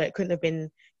be Carla. It couldn't have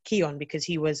been Keon because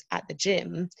he was at the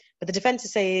gym. But the defense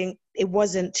is saying it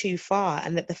wasn't too far,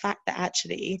 and that the fact that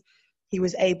actually he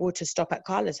was able to stop at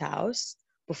Carla's house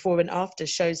before and after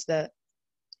shows that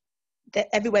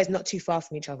everywhere's not too far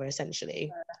from each other,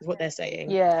 essentially, is what they're saying.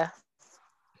 Yeah.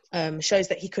 Shows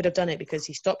that he could have done it because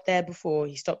he stopped there before,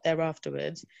 he stopped there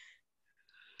afterwards.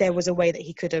 There was a way that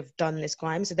he could have done this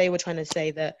crime. So they were trying to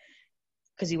say that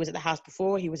because he was at the house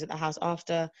before, he was at the house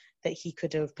after, that he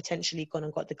could have potentially gone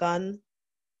and got the gun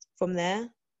from there.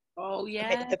 Oh, yeah.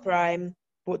 Committed the crime,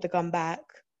 brought the gun back,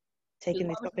 taken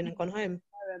the shopping and gone home.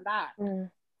 Back.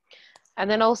 And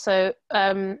then also,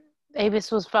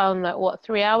 Avis was found like what,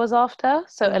 3 hours after?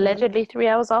 So allegedly 3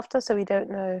 hours after. So we don't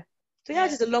know. 3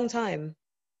 hours is a long time.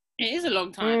 It is a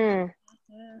long time. Mm.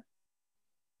 Yeah.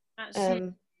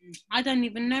 I don't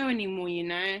even know anymore, you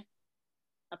know.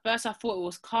 At first I thought it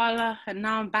was Carla, and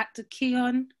now I'm back to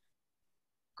Keon.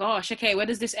 Gosh, okay, where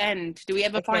does this end? Do we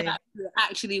ever find out who it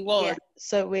actually was? Yeah,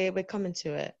 so we're coming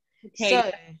to it. Okay, so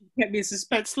kept me in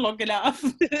suspense long enough.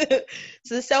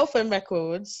 So the cell phone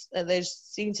records, they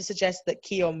seem to suggest that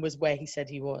Keon was where he said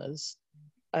he was.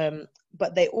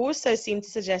 But they also seem to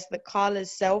suggest that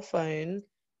Carla's cell phone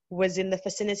was in the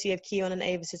vicinity of Keon and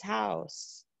Avis's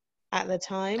house at the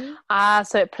time.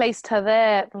 So it placed her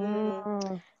there.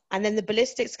 And then the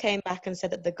ballistics came back and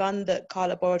said that the gun that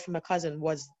Carla borrowed from her cousin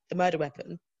was the murder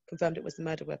weapon, confirmed it was the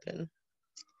murder weapon.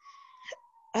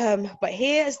 But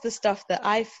here's the stuff that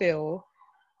I feel,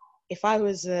 if I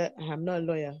was I'm not a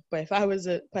lawyer, but if I was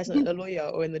a person, a lawyer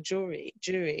or in the jury,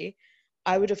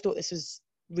 I would have thought this was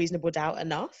reasonable doubt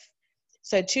enough.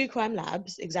 So 2 crime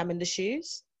labs examined the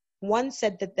shoes. One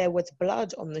said that there was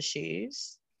blood on the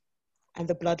shoes and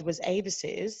the blood was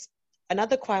Avis's.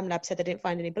 Another crime lab said they didn't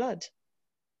find any blood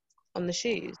on the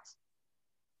shoes.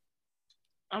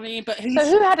 I mean, but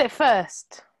who had it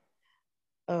first?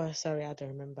 Oh, sorry, I don't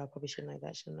remember. I probably should know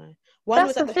that, shouldn't I? One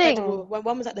was at the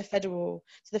federal.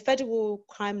 So the federal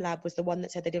crime lab was the one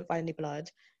that said they didn't find any blood.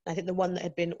 And I think the one that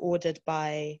had been ordered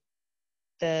by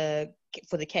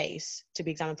for the case to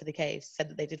be examined for the case said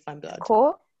that they did find blood.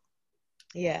 Court.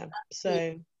 Yeah.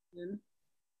 So.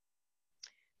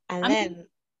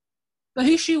 But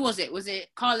whose shoe was it? Was it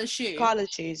Carla's shoe? Carla's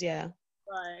shoes, yeah.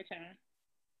 Right.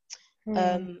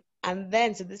 Okay. And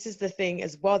then, so this is the thing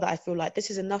as well that I feel like this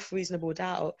is enough reasonable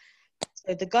doubt.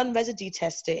 So the gun residue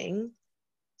testing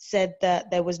said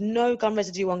that there was no gun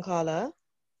residue on Carla,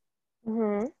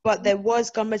 but there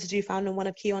was gun residue found on one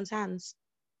of Keon's hands.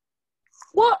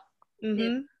 What?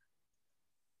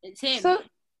 It's him. So,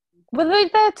 were they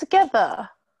there together?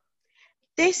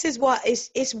 This is what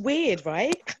it's weird,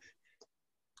 right?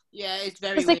 Yeah, it's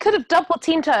very. Because they could have double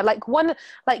teamed her.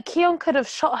 Like Keon could have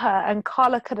shot her, and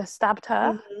Carla could have stabbed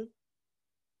her.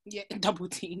 Yeah, double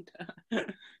teamed her.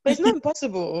 But it's not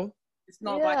impossible. It's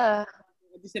not. Yeah.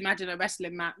 Just imagine a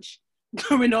wrestling match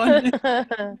going on.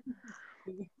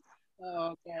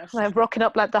 Oh gosh. Like rocking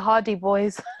up like the Hardy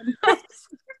Boys.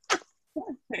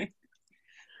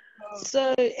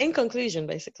 So, in conclusion,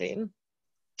 basically,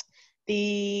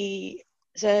 the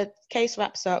case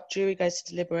wraps up. Jury goes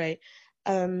to deliberate.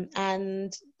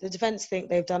 And the defense think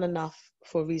they've done enough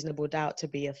for reasonable doubt to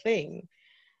be a thing.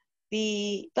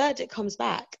 The verdict comes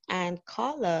back and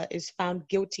Carla is found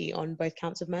guilty on both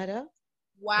counts of murder.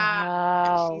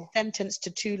 Wow. And she's sentenced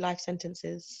to 2 life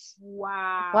sentences.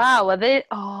 Wow. Are they?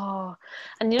 Oh,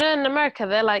 and you know, in America,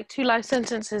 they're like 2 life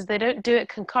sentences. They don't do it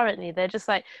concurrently. They're just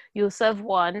like, you'll serve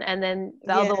one and then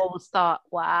the other one will start.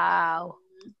 Wow.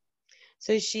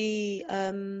 So she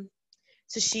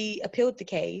appealed the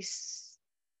case.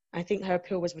 I think her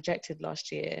appeal was rejected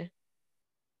last year.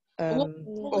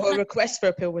 Or a request for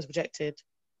appeal was rejected.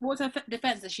 What was her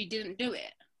defense? That she didn't do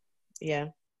it?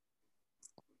 Yeah.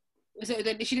 So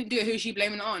that she didn't do it, who's she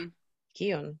blaming it on?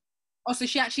 Keon. Oh, so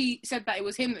she actually said that it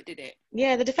was him that did it?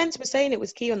 Yeah, the defense was saying it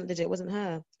was Keon that did it, it wasn't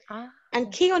her. And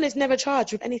Keon is never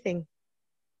charged with anything.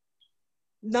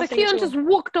 Nothing. So Keon just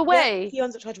walked away? Yeah,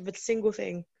 Keon's not charged with a single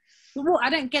thing. Well, I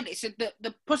don't get it. So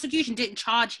the prosecution didn't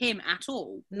charge him at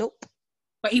all? Nope.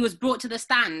 But he was brought to the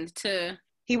stand to...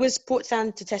 He was brought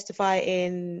stand to testify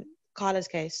in Carla's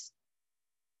case.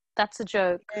 That's a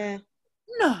joke. Yeah.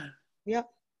 No. Yep.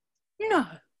 No.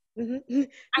 Mm-hmm.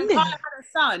 And Carla had a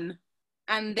son,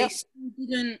 and they still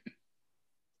didn't...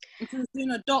 He was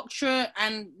doing a doctorate,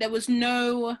 and there was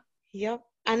no... Yep.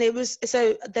 And it was...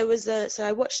 So there was a... So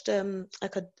I watched one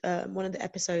of the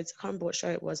episodes, I can't remember what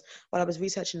show it was, while I was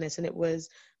researching this, and it was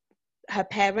her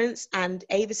parents and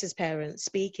Avis's parents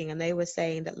speaking, and they were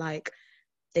saying that like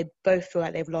they both feel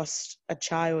like they've lost a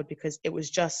child because it was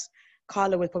just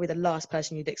Carla was probably the last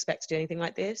person you'd expect to do anything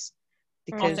like this,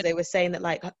 because they were saying that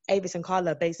like Avis and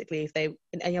Carla basically, if they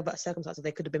in any other circumstances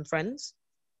they could have been friends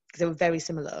because they were very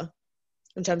similar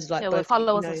in terms of like both,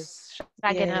 Carla was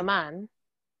shagging her man,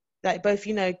 like both,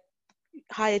 you know,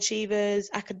 high achievers,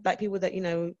 like people that, you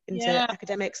know, into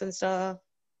academics and stuff,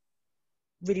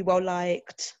 really well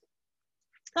liked.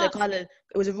 So Carla,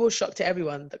 it was a real shock to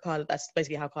everyone that that's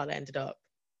basically how Carla ended up.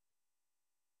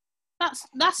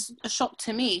 That's a shock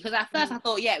to me, because at first I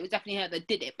thought, yeah, it was definitely her that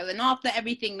did it. But then after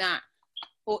everything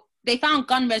they found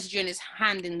gun residue in his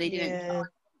hand and they didn't. Yeah.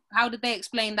 How did they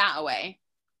explain that away?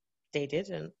 They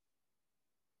didn't.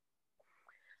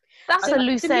 That's a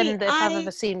loose end if I've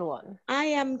ever seen one. I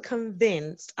am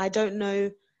convinced, I don't know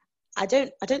I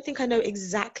don't think I know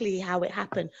exactly how it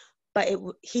happened, but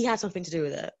he had something to do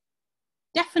with it.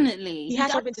 Definitely. He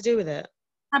had something to do with it.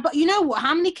 But you know what?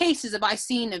 How many cases have I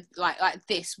seen of like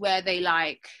this where they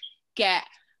like get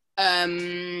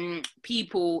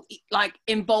people like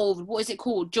involved? What is it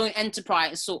called? Joint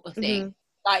enterprise sort of thing. Mm-hmm.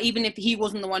 Like even if he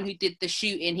wasn't the one who did the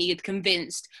shooting, he had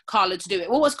convinced Carla to do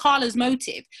it. What was Carla's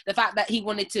motive? The fact that she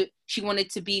wanted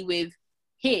to be with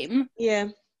him. Yeah.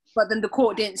 But then the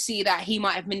court didn't see that he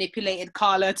might have manipulated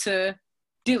Carla to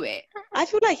do it. I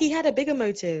feel like he had a bigger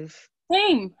motive.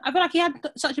 Same. I feel like he had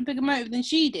such a bigger motive than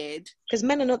she did. Because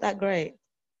men are not that great.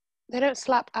 They don't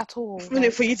slap at all.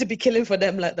 Like, for you to be killing for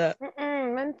them like that.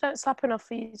 Men don't slap enough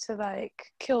for you to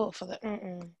like kill for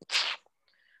them.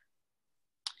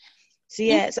 So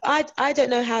yeah, so I don't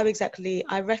know how exactly.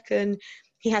 I reckon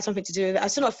he had something to do with it. I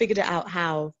still not figured it out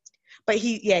how. But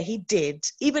he did.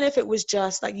 Even if it was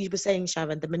just, like you were saying,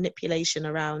 Sharon, the manipulation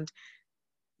around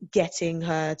getting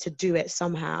her to do it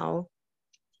somehow,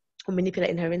 or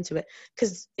manipulating her into it.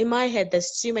 Because in my head,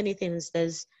 there's too many things.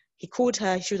 He called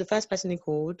her, she was the first person he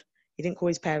called. He didn't call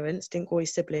his parents, didn't call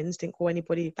his siblings, didn't call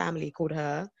anybody, family, he called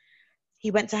her.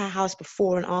 He went to her house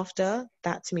before and after.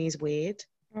 That to me is weird.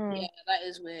 Yeah, that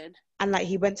is weird. And like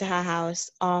he went to her house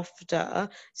after.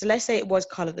 So let's say it was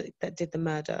Carla that did the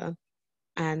murder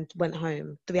and went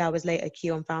home. 3 hours later,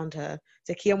 Keon found her.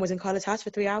 So Keon was in Carla's house for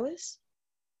 3 hours?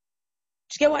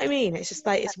 Do you get what I mean? It's just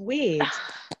like, it's weird.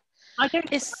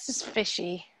 It's just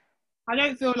fishy. I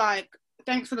don't feel like,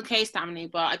 thanks for the case, Tammy,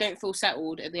 but I don't feel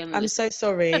settled at the end of I'm so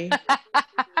sorry. I'm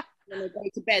going to go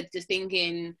to bed just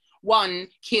thinking, one,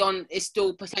 Keon is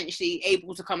still potentially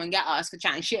able to come and get us for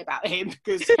chatting shit about him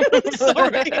because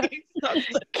sorry.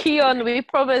 Keon, we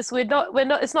promise we're not,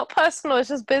 it's not personal, it's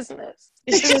just business.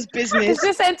 It's just business. It's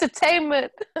just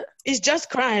entertainment. It's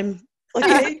just crime.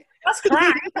 Okay? That's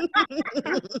crime.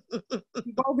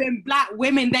 Involving black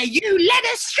women that you led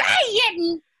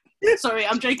astray. Sorry,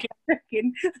 I'm joking.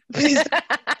 Please.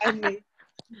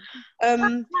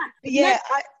 Yeah,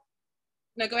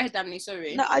 No, go ahead, Damni,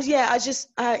 sorry. No,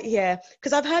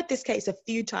 because I've heard this case a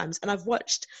few times and I've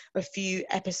watched a few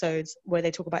episodes where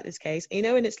they talk about this case. And,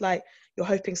 and it's like you're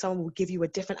hoping someone will give you a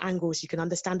different angle so you can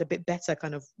understand a bit better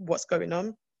kind of what's going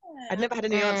on. Yeah. I've never had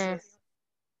any answers.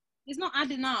 It's not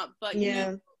adding up, but you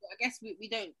know, I guess we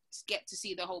don't get to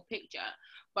see the whole picture.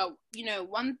 But,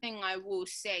 one thing I will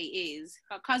say is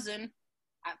her cousin,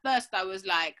 at first I was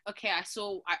like, okay, I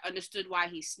understood why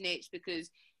he snitched, because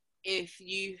if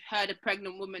you heard a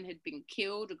pregnant woman had been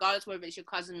killed, regardless whether it's your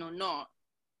cousin or not,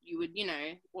 you would,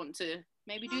 want to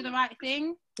maybe do the right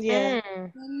thing. Yeah.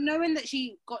 Knowing that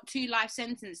she got 2 life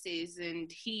sentences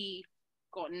and he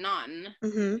got none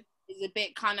is a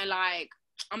bit kind of like,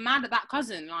 I'm mad at that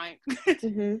cousin, like,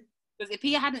 because if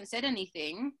he hadn't said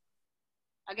anything,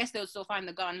 I guess they'll still find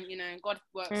the gun. God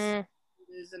works and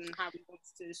how he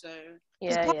wants to. So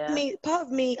part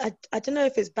of me, I don't know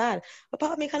if it's bad, but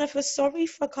part of me kind of feels sorry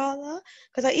for Carla,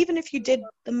 because even if you did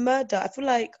the murder, I feel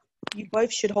like you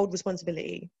both should hold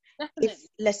responsibility. Definitely.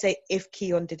 Let's say if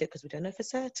Keon did it, because we don't know for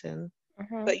certain,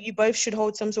 but you both should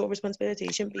hold some sort of responsibility.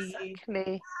 It shouldn't be.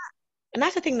 Exactly. And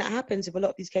that's the thing that happens with a lot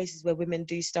of these cases where women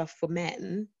do stuff for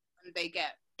men. And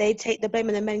they take the blame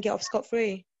and the men get off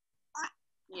scot-free.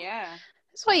 Yeah.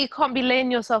 That's why you can't be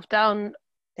laying yourself down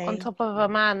on top of a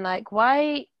man. Like,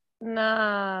 why?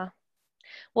 Nah.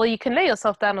 Well, you can lay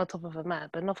yourself down on top of a man,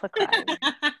 but not for crime.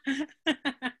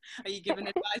 Are you giving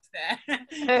advice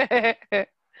there?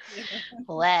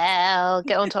 Well,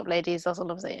 get on top, ladies. That's all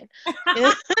I'm saying.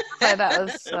 So that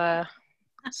was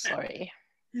sorry.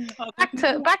 Back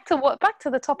to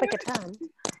the topic at hand.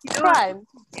 Crime.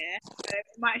 It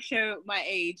might show my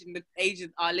age and the age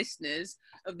of our listeners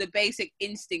of the Basic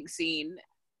Instinct scene,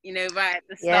 right at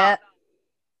the start,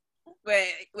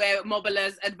 where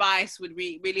Mobula's advice would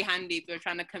be really handy if you're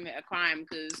trying to commit a crime,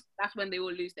 because that's when they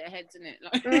all lose their heads in it.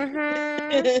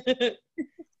 Like.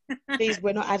 Please,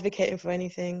 we're not advocating for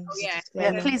anything.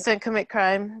 Please don't commit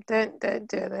crime. Don't do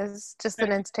it. It's just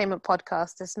an entertainment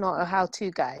podcast. It's not a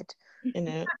how-to guide.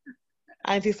 And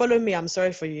if you follow me, I'm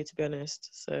sorry for you, to be honest.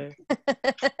 So.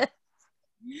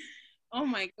 Oh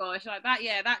my gosh, like that.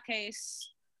 Yeah, that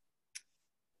case.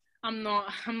 I'm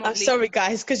sorry,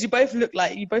 guys, because you both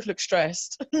look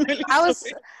stressed. Really I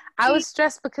was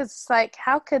stressed because it's like,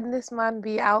 how can this man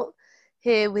be out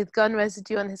here with gun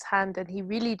residue on his hand and he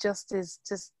really just is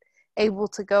able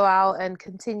to go out and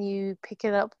continue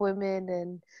picking up women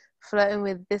and flirting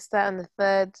with this, that, and the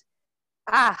third.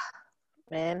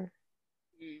 Man.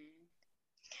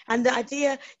 And the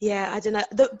idea, I don't know.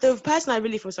 The person I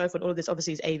really feel sorry for in all of this,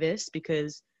 obviously, is Avis,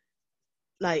 because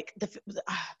like the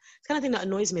kind of thing that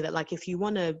annoys me, that like if you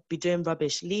want to be doing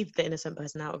rubbish, leave the innocent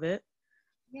person out of it.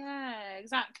 Yeah,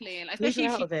 exactly. Like, Leave especially her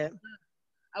if out of it.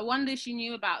 I wonder if she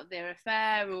knew about their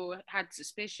affair or had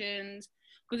suspicions.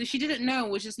 Because if she didn't know,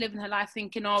 was just living her life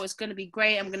thinking, oh, it's going to be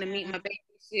great, I'm going to meet my baby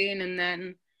soon, and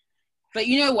then... But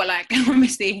you know what, like,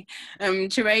 obviously,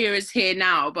 Chiraya is here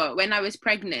now, but when I was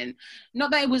pregnant,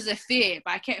 not that it was a fear,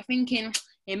 but I kept thinking,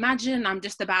 imagine I'm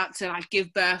just about to, like,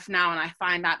 give birth now, and I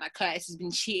find out that Curtis has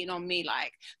been cheating on me,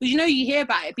 like... Because, you know, you hear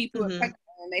about it, people were pregnant,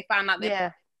 and they found out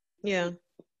they're... Yeah.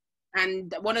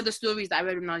 And one of the stories that I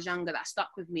read when I was younger that stuck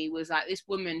with me was like this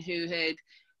woman who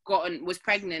was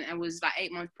pregnant and was like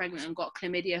 8 months pregnant and got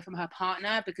chlamydia from her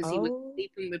partner because he was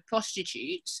sleeping with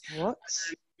prostitutes. What?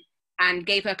 And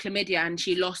gave her chlamydia, and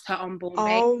she lost her unborn baby.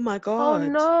 Oh my God. Oh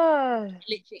no.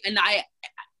 Literally, and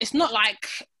it's not like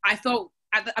I felt...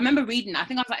 I remember reading, I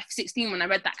think I was like 16 when I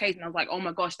read that case, and I was like, oh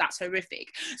my gosh, that's horrific.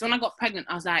 So when I got pregnant,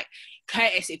 I was like,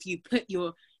 Curtis, if you put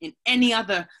in any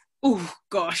other... Oh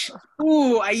gosh.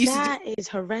 Oh, I used that is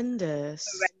horrendous.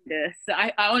 So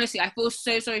I honestly, I feel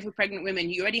so sorry for pregnant women.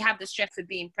 You already have the stress of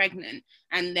being pregnant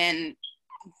and then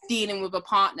dealing with a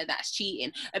partner that's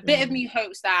cheating. A bit of me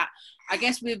hopes that, I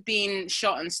guess with being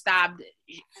shot and stabbed,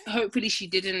 hopefully she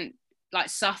didn't like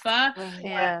suffer.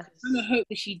 Yeah. I kind of hope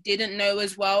that she didn't know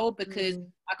as well, because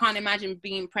I can't imagine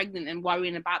being pregnant and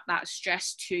worrying about that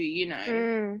stress too, you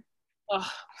know.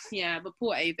 Oh yeah, but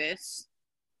poor Avis.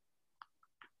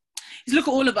 Look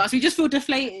at all of us. We just feel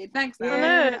deflated. Thanks, Sam.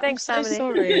 No, thanks, I'm Sammy. so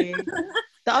sorry.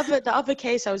 The other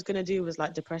case I was gonna do was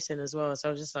like depressing as well. So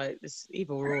I was just like, this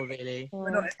evil raw, really. We're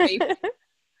not escaping.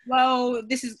 Well,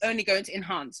 this is only going to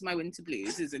enhance my winter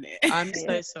blues, isn't it? I'm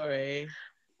so sorry.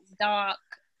 It's dark.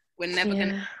 We're never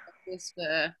gonna do this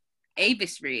for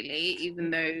Avis, really,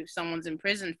 even though someone's in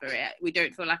prison for it. We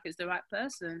don't feel like it's the right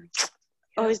person.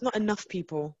 Oh, it's not enough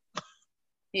people.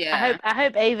 Yeah. I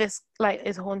hope Avis like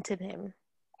is haunting him.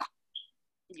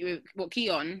 What,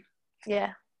 Keon?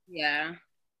 Yeah. Yeah.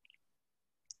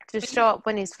 Just show up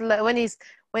when he's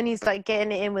like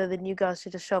getting it in with the new girl. She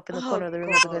just show up in the corner of the room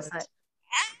with the good side.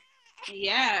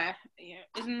 Yeah.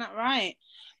 Isn't that right?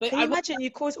 But can you imagine you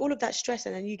cause all of that stress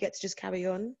and then you get to just carry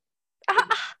on?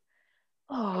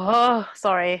 Oh,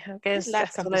 sorry. I'm getting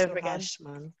stressed all over again.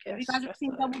 Man. Have you guys ever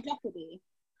seen Double Jeopardy?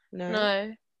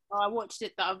 No. Oh, I watched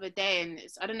it the other day, and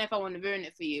I don't know if I want to ruin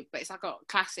it for you, but it's like a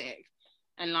classic.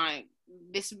 And like,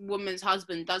 this woman's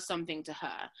husband does something to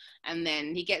her, and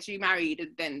then he gets remarried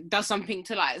and then does something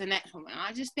to like the next woman. And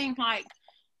I just think like,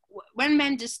 when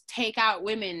men just take out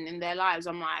women in their lives,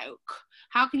 I'm like,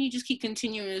 how can you just keep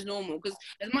continuing as normal? Because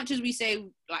as much as we say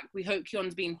like we hope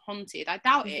Keon's being haunted, I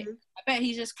doubt it. I bet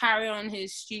he's just carry on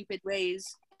his stupid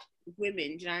ways with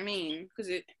women. Do you know what I mean?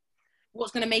 Because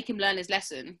what's going to make him learn his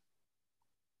lesson?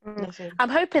 I'm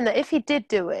hoping that if he did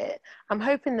do it, I'm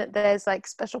hoping that there's like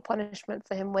special punishment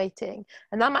for him waiting,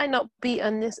 and that might not be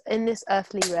in this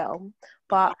earthly realm,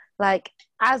 but like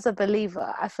as a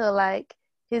believer, I feel like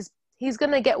he's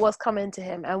gonna get what's coming to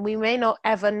him, and we may not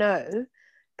ever know,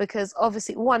 because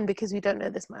obviously, one, because we don't know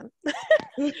this man,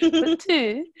 but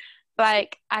two,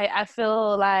 like I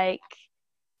feel like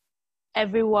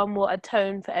everyone will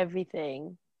atone for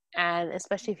everything, and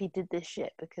especially if he did this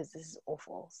shit, because this is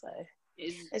awful. So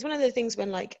it's one of the things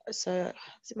when like, so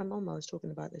my mom I was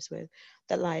talking about this with,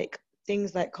 that like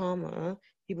things like karma,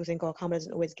 people think, oh, karma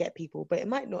doesn't always get people, but it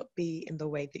might not be in the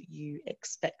way that you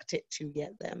expect it to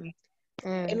get them.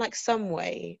 In like some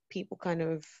way, people kind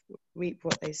of reap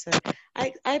what they sow.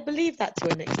 I believe that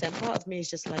to an extent. Part of me is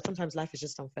just like, sometimes life is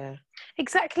just unfair.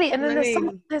 Exactly. And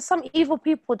then there's some evil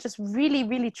people just really,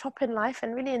 really chopping life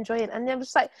and really enjoying it. And they're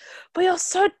just like, but you're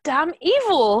so damn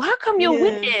evil. How come you're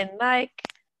winning? Like,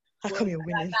 how come you're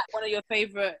winning? That one of your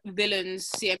favourite villains,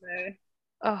 CMO,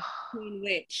 Queen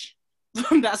Witch.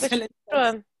 That's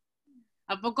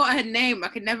I forgot her name. I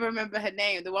can never remember her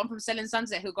name. The one from Selling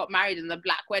Sunset who got married in the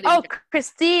black wedding. Oh,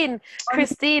 Christine.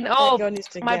 Oh,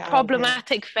 my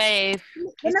problematic fave.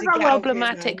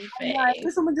 Problematic fave.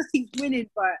 Because someone just keeps winning,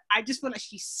 but I just feel like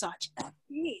she's such a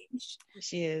bitch.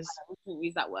 She is. I don't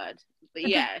use that word. But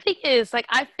yeah. The thing is, like,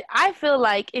 I feel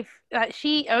like if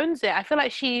she owns it, I feel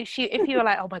like she if you were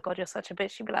like, oh my God, you're such a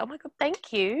bitch, she'd be like, oh my God,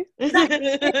 thank you.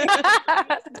 That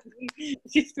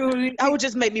would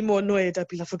just make me more annoyed. I'd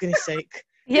be like, for goodness sake.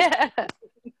 Yeah.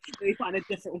 We find a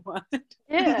different word.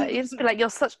 Yeah, you'd just be like, you're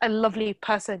such a lovely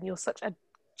person. You're such a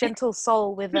gentle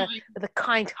soul with a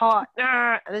kind heart.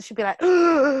 And then she'd be like,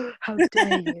 oh, how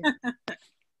dare you.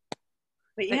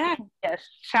 But yeah,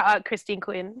 shout out Christine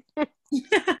Quinn.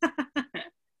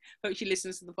 Hope she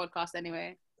listens to the podcast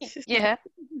anyway. Yeah.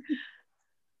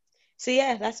 So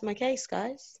yeah, that's my case,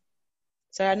 guys.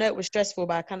 So I know it was stressful,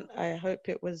 but I hope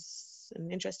it was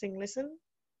an interesting listen.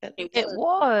 It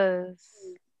was.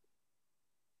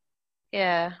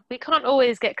 Yeah, we can't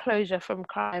always get closure from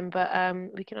crime, but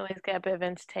we can always get a bit of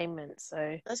entertainment.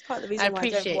 So that's part of the I reason why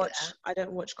appreciate I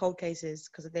don't watch cold cases,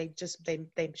 because they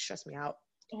stress me out.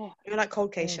 Oh, You know, like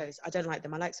cold case shows, I don't like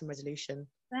them. I like some resolution.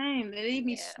 same. They leave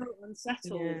me Yeah. so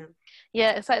unsettled. Yeah.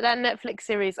 Yeah, it's like that Netflix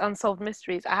series, Unsolved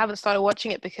Mysteries. I haven't started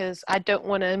watching it because I don't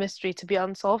want a mystery to be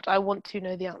unsolved. I want to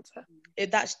know the answer.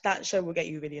 That show will get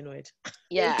you really annoyed.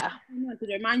 Yeah. To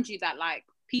remind you that like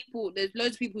there's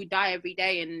loads of people who die every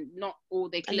day and not all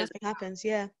their And killers. nothing happens.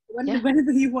 Yeah.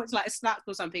 Whenever you watch like Snaps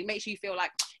or something, it makes you feel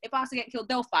like if I was to get killed,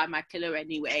 they'll find my killer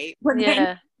anyway. But then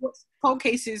Yeah. watch cold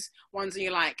cases ones and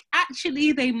you're like,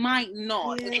 actually, they might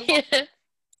not. Yeah.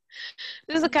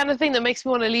 This is the kind of thing that makes me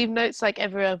want to leave notes like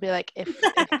everywhere. I'll be like, if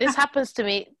this happens to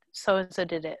me, so and so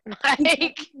did it.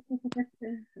 Like,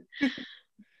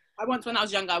 When I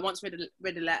was younger, I once read a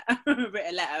letter,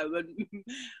 and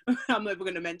I'm never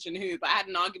going to mention who, but I had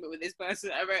an argument with this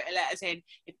person. I wrote a letter saying,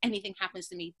 if anything happens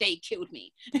to me, they killed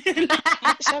me.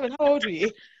 Sharon, how old were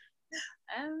you?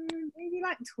 Maybe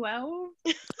like 12.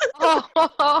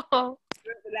 oh.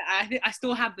 I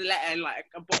still have the letter in like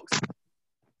a box.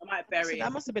 I might bury So it.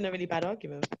 that must have been a really bad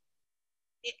argument.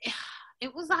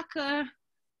 It was like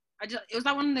it was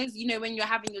like one of those, you know, when you're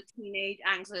having your teenage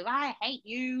angst of I hate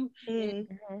you. Mm.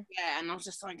 Yeah, and I was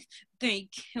just like, they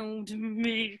killed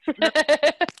me.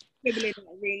 Really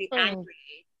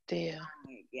angry. Dear.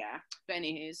 Yeah, but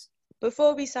anyways.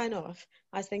 Before we sign off,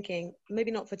 I was thinking,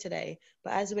 maybe not for today,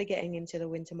 but as we're getting into the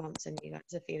winter months and you guys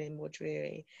are feeling more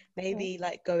dreary, maybe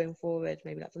like going forward,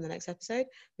 maybe like from the next episode,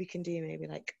 we can do maybe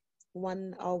like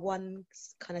one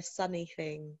kind of sunny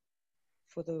thing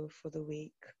for the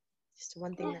week. Just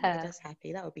one thing that made us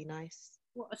happy. That would be nice.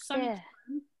 What, a sunny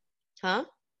crime? Huh?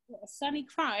 What, a sunny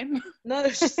crime? No,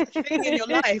 it's just a thing in your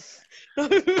life.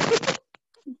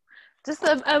 Just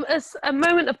a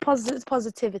moment of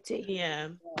positivity. Yeah.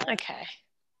 Okay.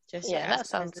 Just yeah, like that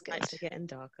sounds the good. nights are getting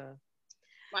darker.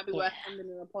 Might be worth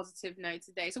ending on a positive note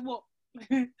today. So what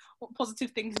positive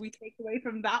things do we take away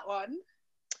from that one?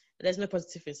 There's no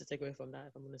positive things to take away from that,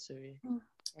 if I'm honest with you.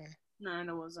 No,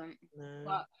 there wasn't. No.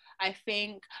 But I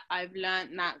think I've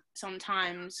learned that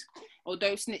sometimes,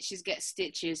 although snitches get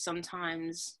stitches,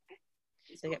 sometimes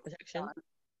they get protection.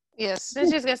 Yes,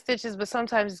 snitches get stitches, but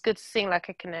sometimes it's good to sing like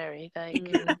a canary. Like,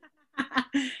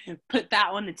 put that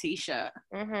on a t-shirt.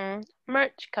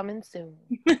 Merch coming soon.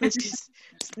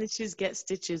 Snitches get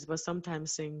stitches, but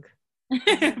sometimes sing.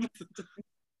 Put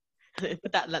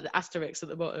that like the asterisk at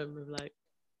the bottom of like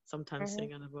sometimes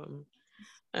sing at the bottom.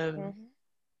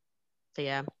 So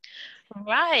yeah.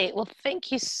 Right. Well,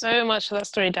 thank you so much for that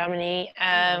story, Damini.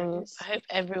 I hope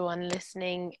everyone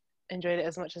listening enjoyed it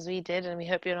as much as we did, and we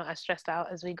hope you're not as stressed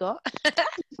out as we got.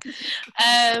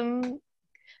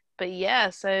 But yeah,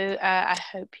 so I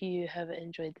hope you have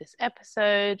enjoyed this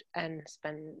episode and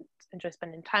enjoy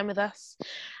spending time with us.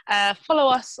 Follow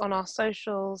us on our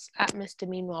socials at Mr.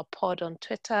 Meanwhile Pod on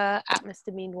Twitter, at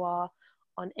Mr. Meanwhile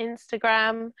on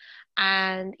Instagram,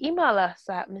 and email us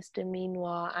at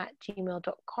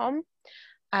mrmeanwhile@gmail.com.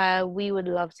 We would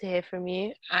love to hear from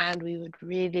you, and we would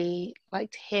really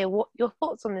like to hear what your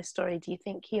thoughts on this story. Do you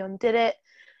think Keon did it?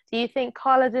 Do you think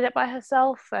Carla did it by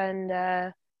herself? And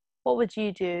what would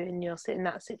you do in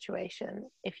that situation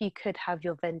if you could have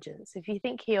your vengeance? If you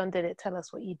think Keon did it, tell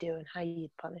us what you do and how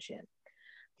you'd punish him.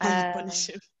 How you punish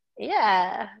him?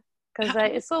 Yeah, because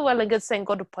it's all well and good saying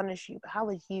God will punish you, but how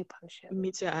would you punish him?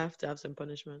 Me too. I have to have some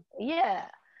punishment. Yeah.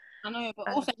 I know, but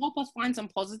also help us find some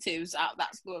positives out of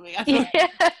that story.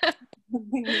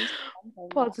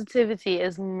 Positivity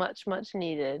is much, much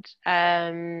needed.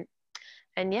 And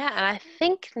I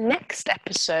think next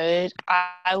episode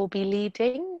I will be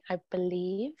leading, I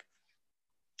believe.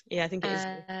 Yeah, I think it is.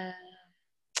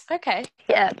 Okay,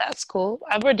 yeah, that's cool.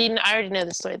 I already know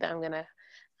the story that I'm gonna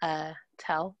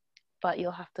tell, but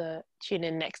you'll have to tune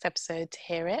in next episode to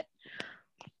hear it.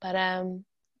 But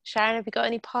Sharon, have you got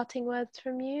any parting words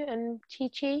from you and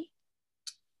Chi?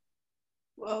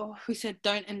 Well, we said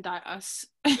don't indict us.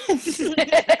 That's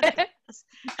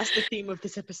the theme of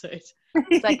this episode.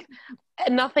 It's like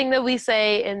nothing that we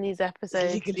say in these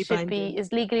episodes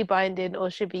is legally binding or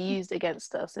should be used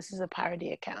against us. This is a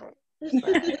parody account.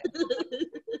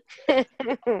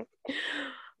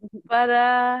 But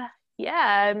I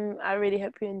really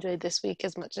hope you enjoyed this week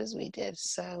as much as we did.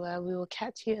 So we will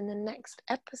catch you in the next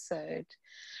episode.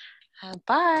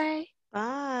 Bye.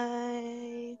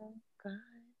 Bye. Bye.